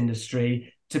in this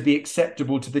industry to be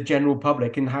acceptable to the general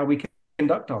public and how we can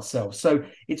conduct ourselves. So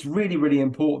it's really, really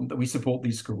important that we support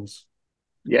these schools.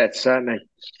 Yeah, certainly.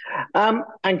 And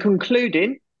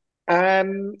concluding,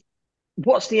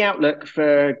 what's the outlook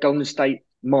for Golden State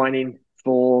Mining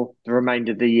for the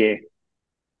remainder of the year?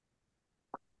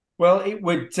 Well, it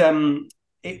would.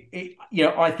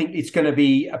 I think it's going to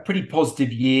be a pretty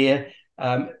positive year.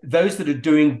 Those that are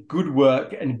doing good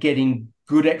work and getting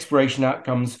good exploration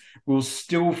outcomes will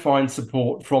still find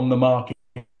support from the market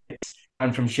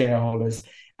and from shareholders.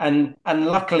 And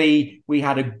luckily, we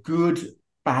had a good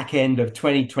back end of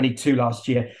 2022 last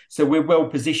year. So we're well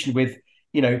positioned with,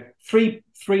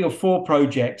 three or four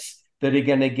projects that are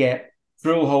going to get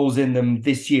drill holes in them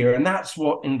this year. And that's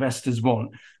what investors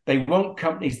want. They want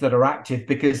companies that are active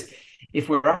because if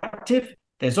we're active,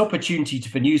 there's opportunity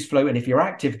for news flow. And if you're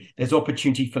active, there's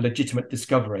opportunity for legitimate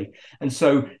discovery. And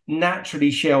so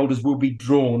naturally, shareholders will be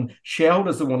drawn.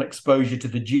 Shareholders that want exposure to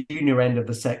the junior end of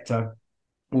the sector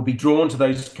will be drawn to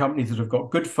those companies that have got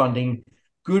good funding,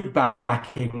 good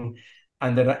backing,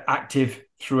 and that are active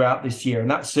throughout this year.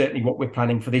 And that's certainly what we're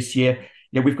planning for this year.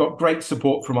 We've got great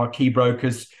support from our key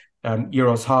brokers.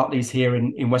 Euroz Hartley's here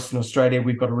in Western Australia.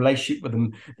 We've got a relationship with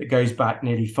them that goes back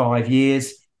nearly 5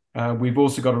 years. We've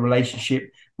also got a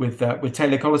relationship with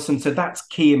Taylor Collison. So that's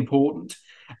key important.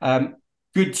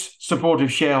 Good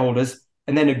supportive shareholders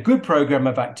and then a good program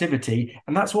of activity.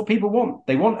 And that's what people want.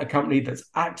 They want a company that's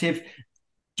active,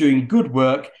 doing good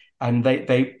work, and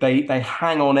they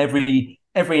hang on every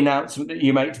announcement that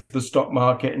you make to the stock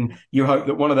market, and you hope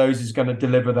that one of those is going to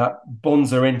deliver that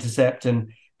bonza intercept,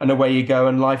 and away you go,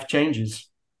 and life changes.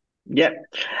 Yep.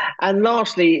 And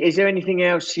lastly, is there anything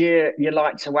else you'd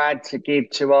like to add to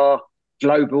give to our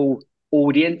global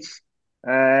audience?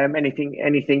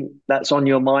 Anything that's on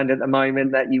your mind at the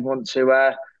moment that you want to,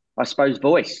 I suppose,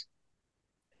 voice?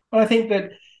 Well, I think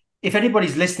that if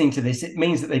anybody's listening to this, it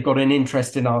means that they've got an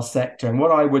interest in our sector. And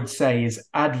what I would say is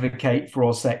advocate for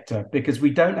our sector, because we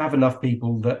don't have enough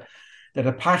people that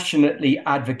are passionately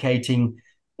advocating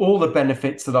all the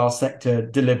benefits that our sector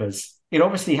delivers. It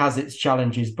obviously has its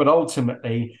challenges, but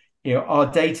ultimately,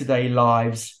 our day-to-day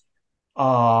lives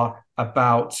are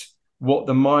about what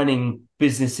the mining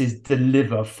businesses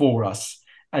deliver for us.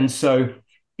 And so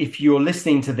if you're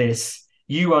listening to this,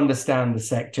 you understand the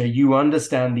sector, you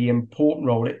understand the important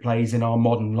role it plays in our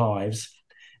modern lives,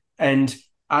 and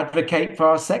advocate for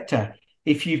our sector.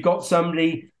 If you've got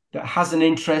somebody that has an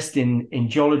interest in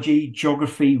geology,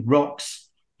 geography, rocks,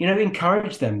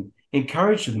 encourage them.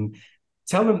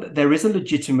 Tell them that there is a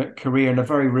legitimate career and a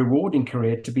very rewarding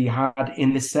career to be had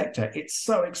in this sector. It's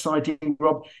so exciting,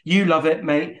 Rob. You love it,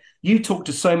 mate. You talk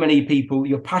to so many people.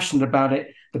 You're passionate about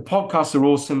it. The podcasts are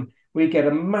awesome. We get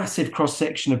a massive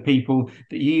cross-section of people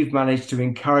that you've managed to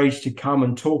encourage to come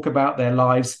and talk about their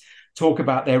lives, talk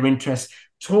about their interests,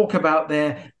 talk about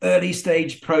their early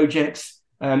stage projects,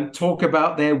 talk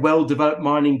about their well-developed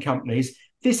mining companies.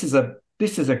 This is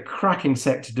a cracking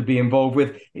sector to be involved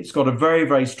with. It's got a very,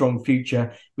 very strong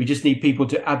future. We just need people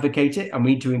to advocate it, and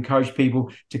we need to encourage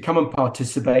people to come and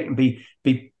participate and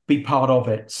be part of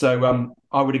it. So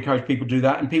I would encourage people to do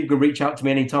that, and people can reach out to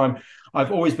me anytime.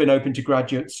 I've always been open to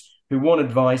graduates who want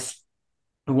advice,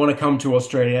 who want to come to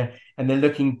Australia, and they're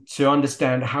looking to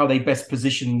understand how they best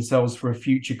position themselves for a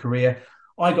future career.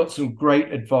 I got some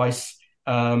great advice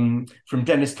from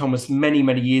Dennis Thomas many,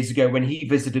 many years ago when he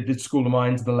visited the School of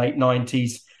Mines in the late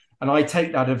 90s. And I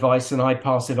take that advice and I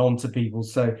pass it on to people.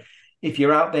 So if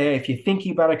you're out there, if you're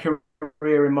thinking about a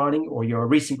career in mining or you're a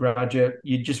recent graduate,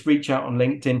 you just reach out on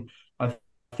LinkedIn. I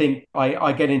think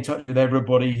I get in touch with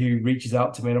everybody who reaches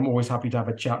out to me, and I'm always happy to have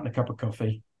a chat and a cup of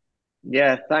coffee.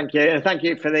 Yeah, thank you. And thank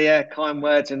you for the kind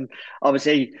words. And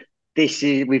obviously,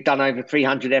 we've done over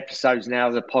 300 episodes now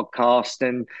of the podcast.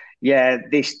 And yeah,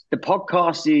 the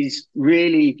podcast is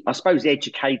really, I suppose,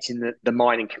 educating the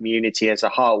mining community as a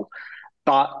whole.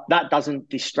 But that doesn't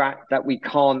distract that we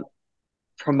can't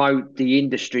promote the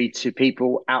industry to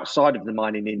people outside of the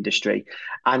mining industry,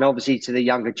 and obviously to the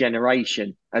younger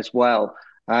generation as well.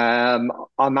 I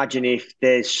imagine if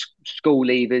there's school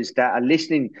leavers that are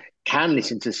listening, can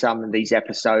listen to some of these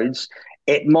episodes,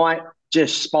 it might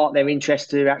just spark their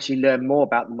interest to actually learn more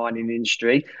about the mining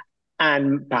industry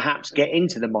and perhaps get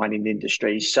into the mining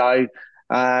industry. So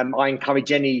I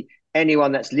encourage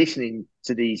anyone that's listening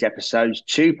to these episodes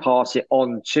to pass it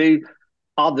on to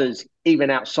others, even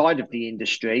outside of the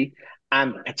industry,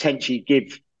 and potentially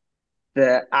give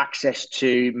the access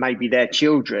to maybe their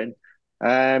children,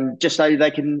 just so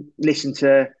they can listen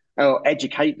to or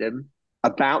educate them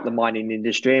about the mining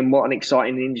industry and what an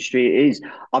exciting industry it is.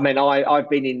 I mean, I've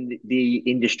been in the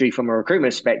industry from a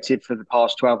recruitment perspective for the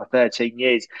past 12 or 13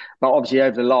 years, but obviously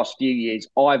over the last few years,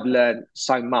 I've learned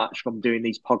so much from doing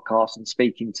these podcasts and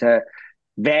speaking to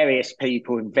various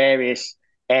people in various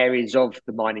areas of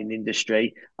the mining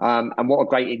industry, and what a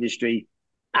great industry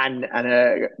and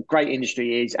a great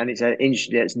industry is, and it's an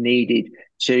industry that's needed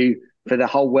for the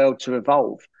whole world to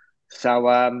evolve. So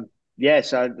I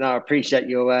appreciate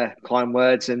your kind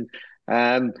words, and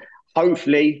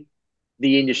hopefully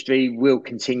the industry will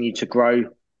continue to grow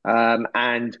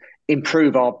and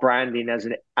improve our branding as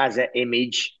an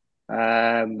image,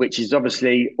 which is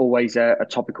obviously always a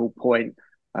topical point.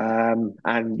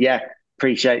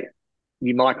 Appreciate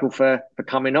you, Michael, for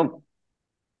coming on.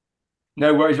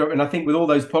 No worries, Rob. And I think with all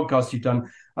those podcasts you've done,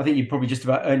 I think you've probably just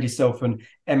about earned yourself an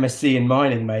MSc in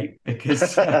mining, mate,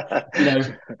 because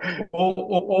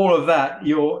all of that,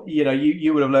 you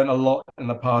would have learned a lot in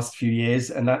the past few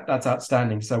years, and that's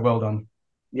outstanding. So well done.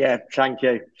 Yeah, thank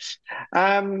you.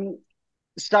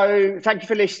 So thank you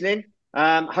for listening.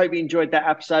 Hope you enjoyed that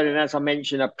episode, and as I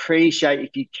mentioned, I appreciate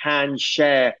if you can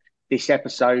share this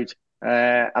episode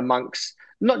amongst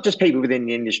not just people within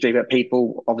the industry, but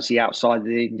people obviously outside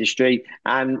the industry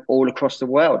and all across the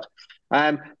world.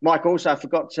 Mike, also, I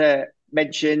forgot to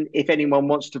mention, if anyone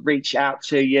wants to reach out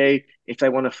to you, if they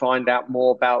want to find out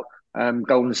more about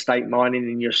Golden State Mining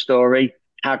and your story,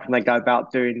 how can they go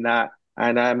about doing that?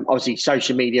 And obviously,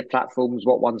 social media platforms,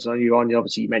 what ones are you on?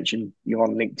 Obviously, you mentioned you're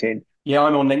on LinkedIn. Yeah,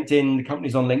 I'm on LinkedIn. The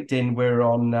company's on LinkedIn. We're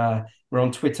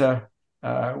on Twitter.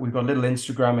 We've got a little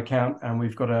Instagram account, and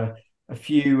we've got a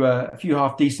few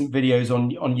half decent videos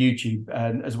on YouTube,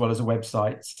 and as well as a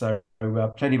website. So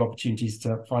plenty of opportunities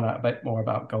to find out a bit more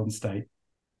about Golden State.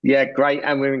 Yeah, great.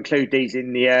 And we'll include these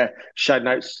in the show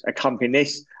notes accompanying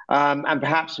this. And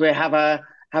perhaps we'll have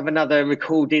another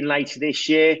recording later this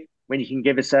year when you can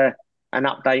give us an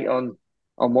update on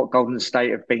what Golden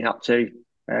State have been up to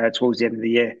towards the end of the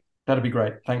year. That'd be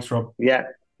great. Thanks, Rob. Yeah,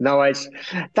 no worries.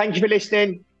 Thank you for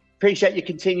listening. Appreciate your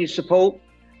continued support.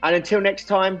 And until next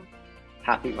time,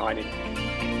 happy mining.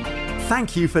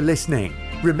 Thank you for listening.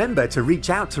 Remember to reach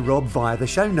out to Rob via the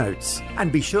show notes,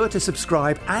 and be sure to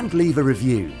subscribe and leave a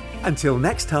review. Until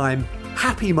next time,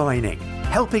 happy mining,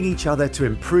 helping each other to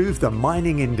improve the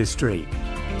mining industry.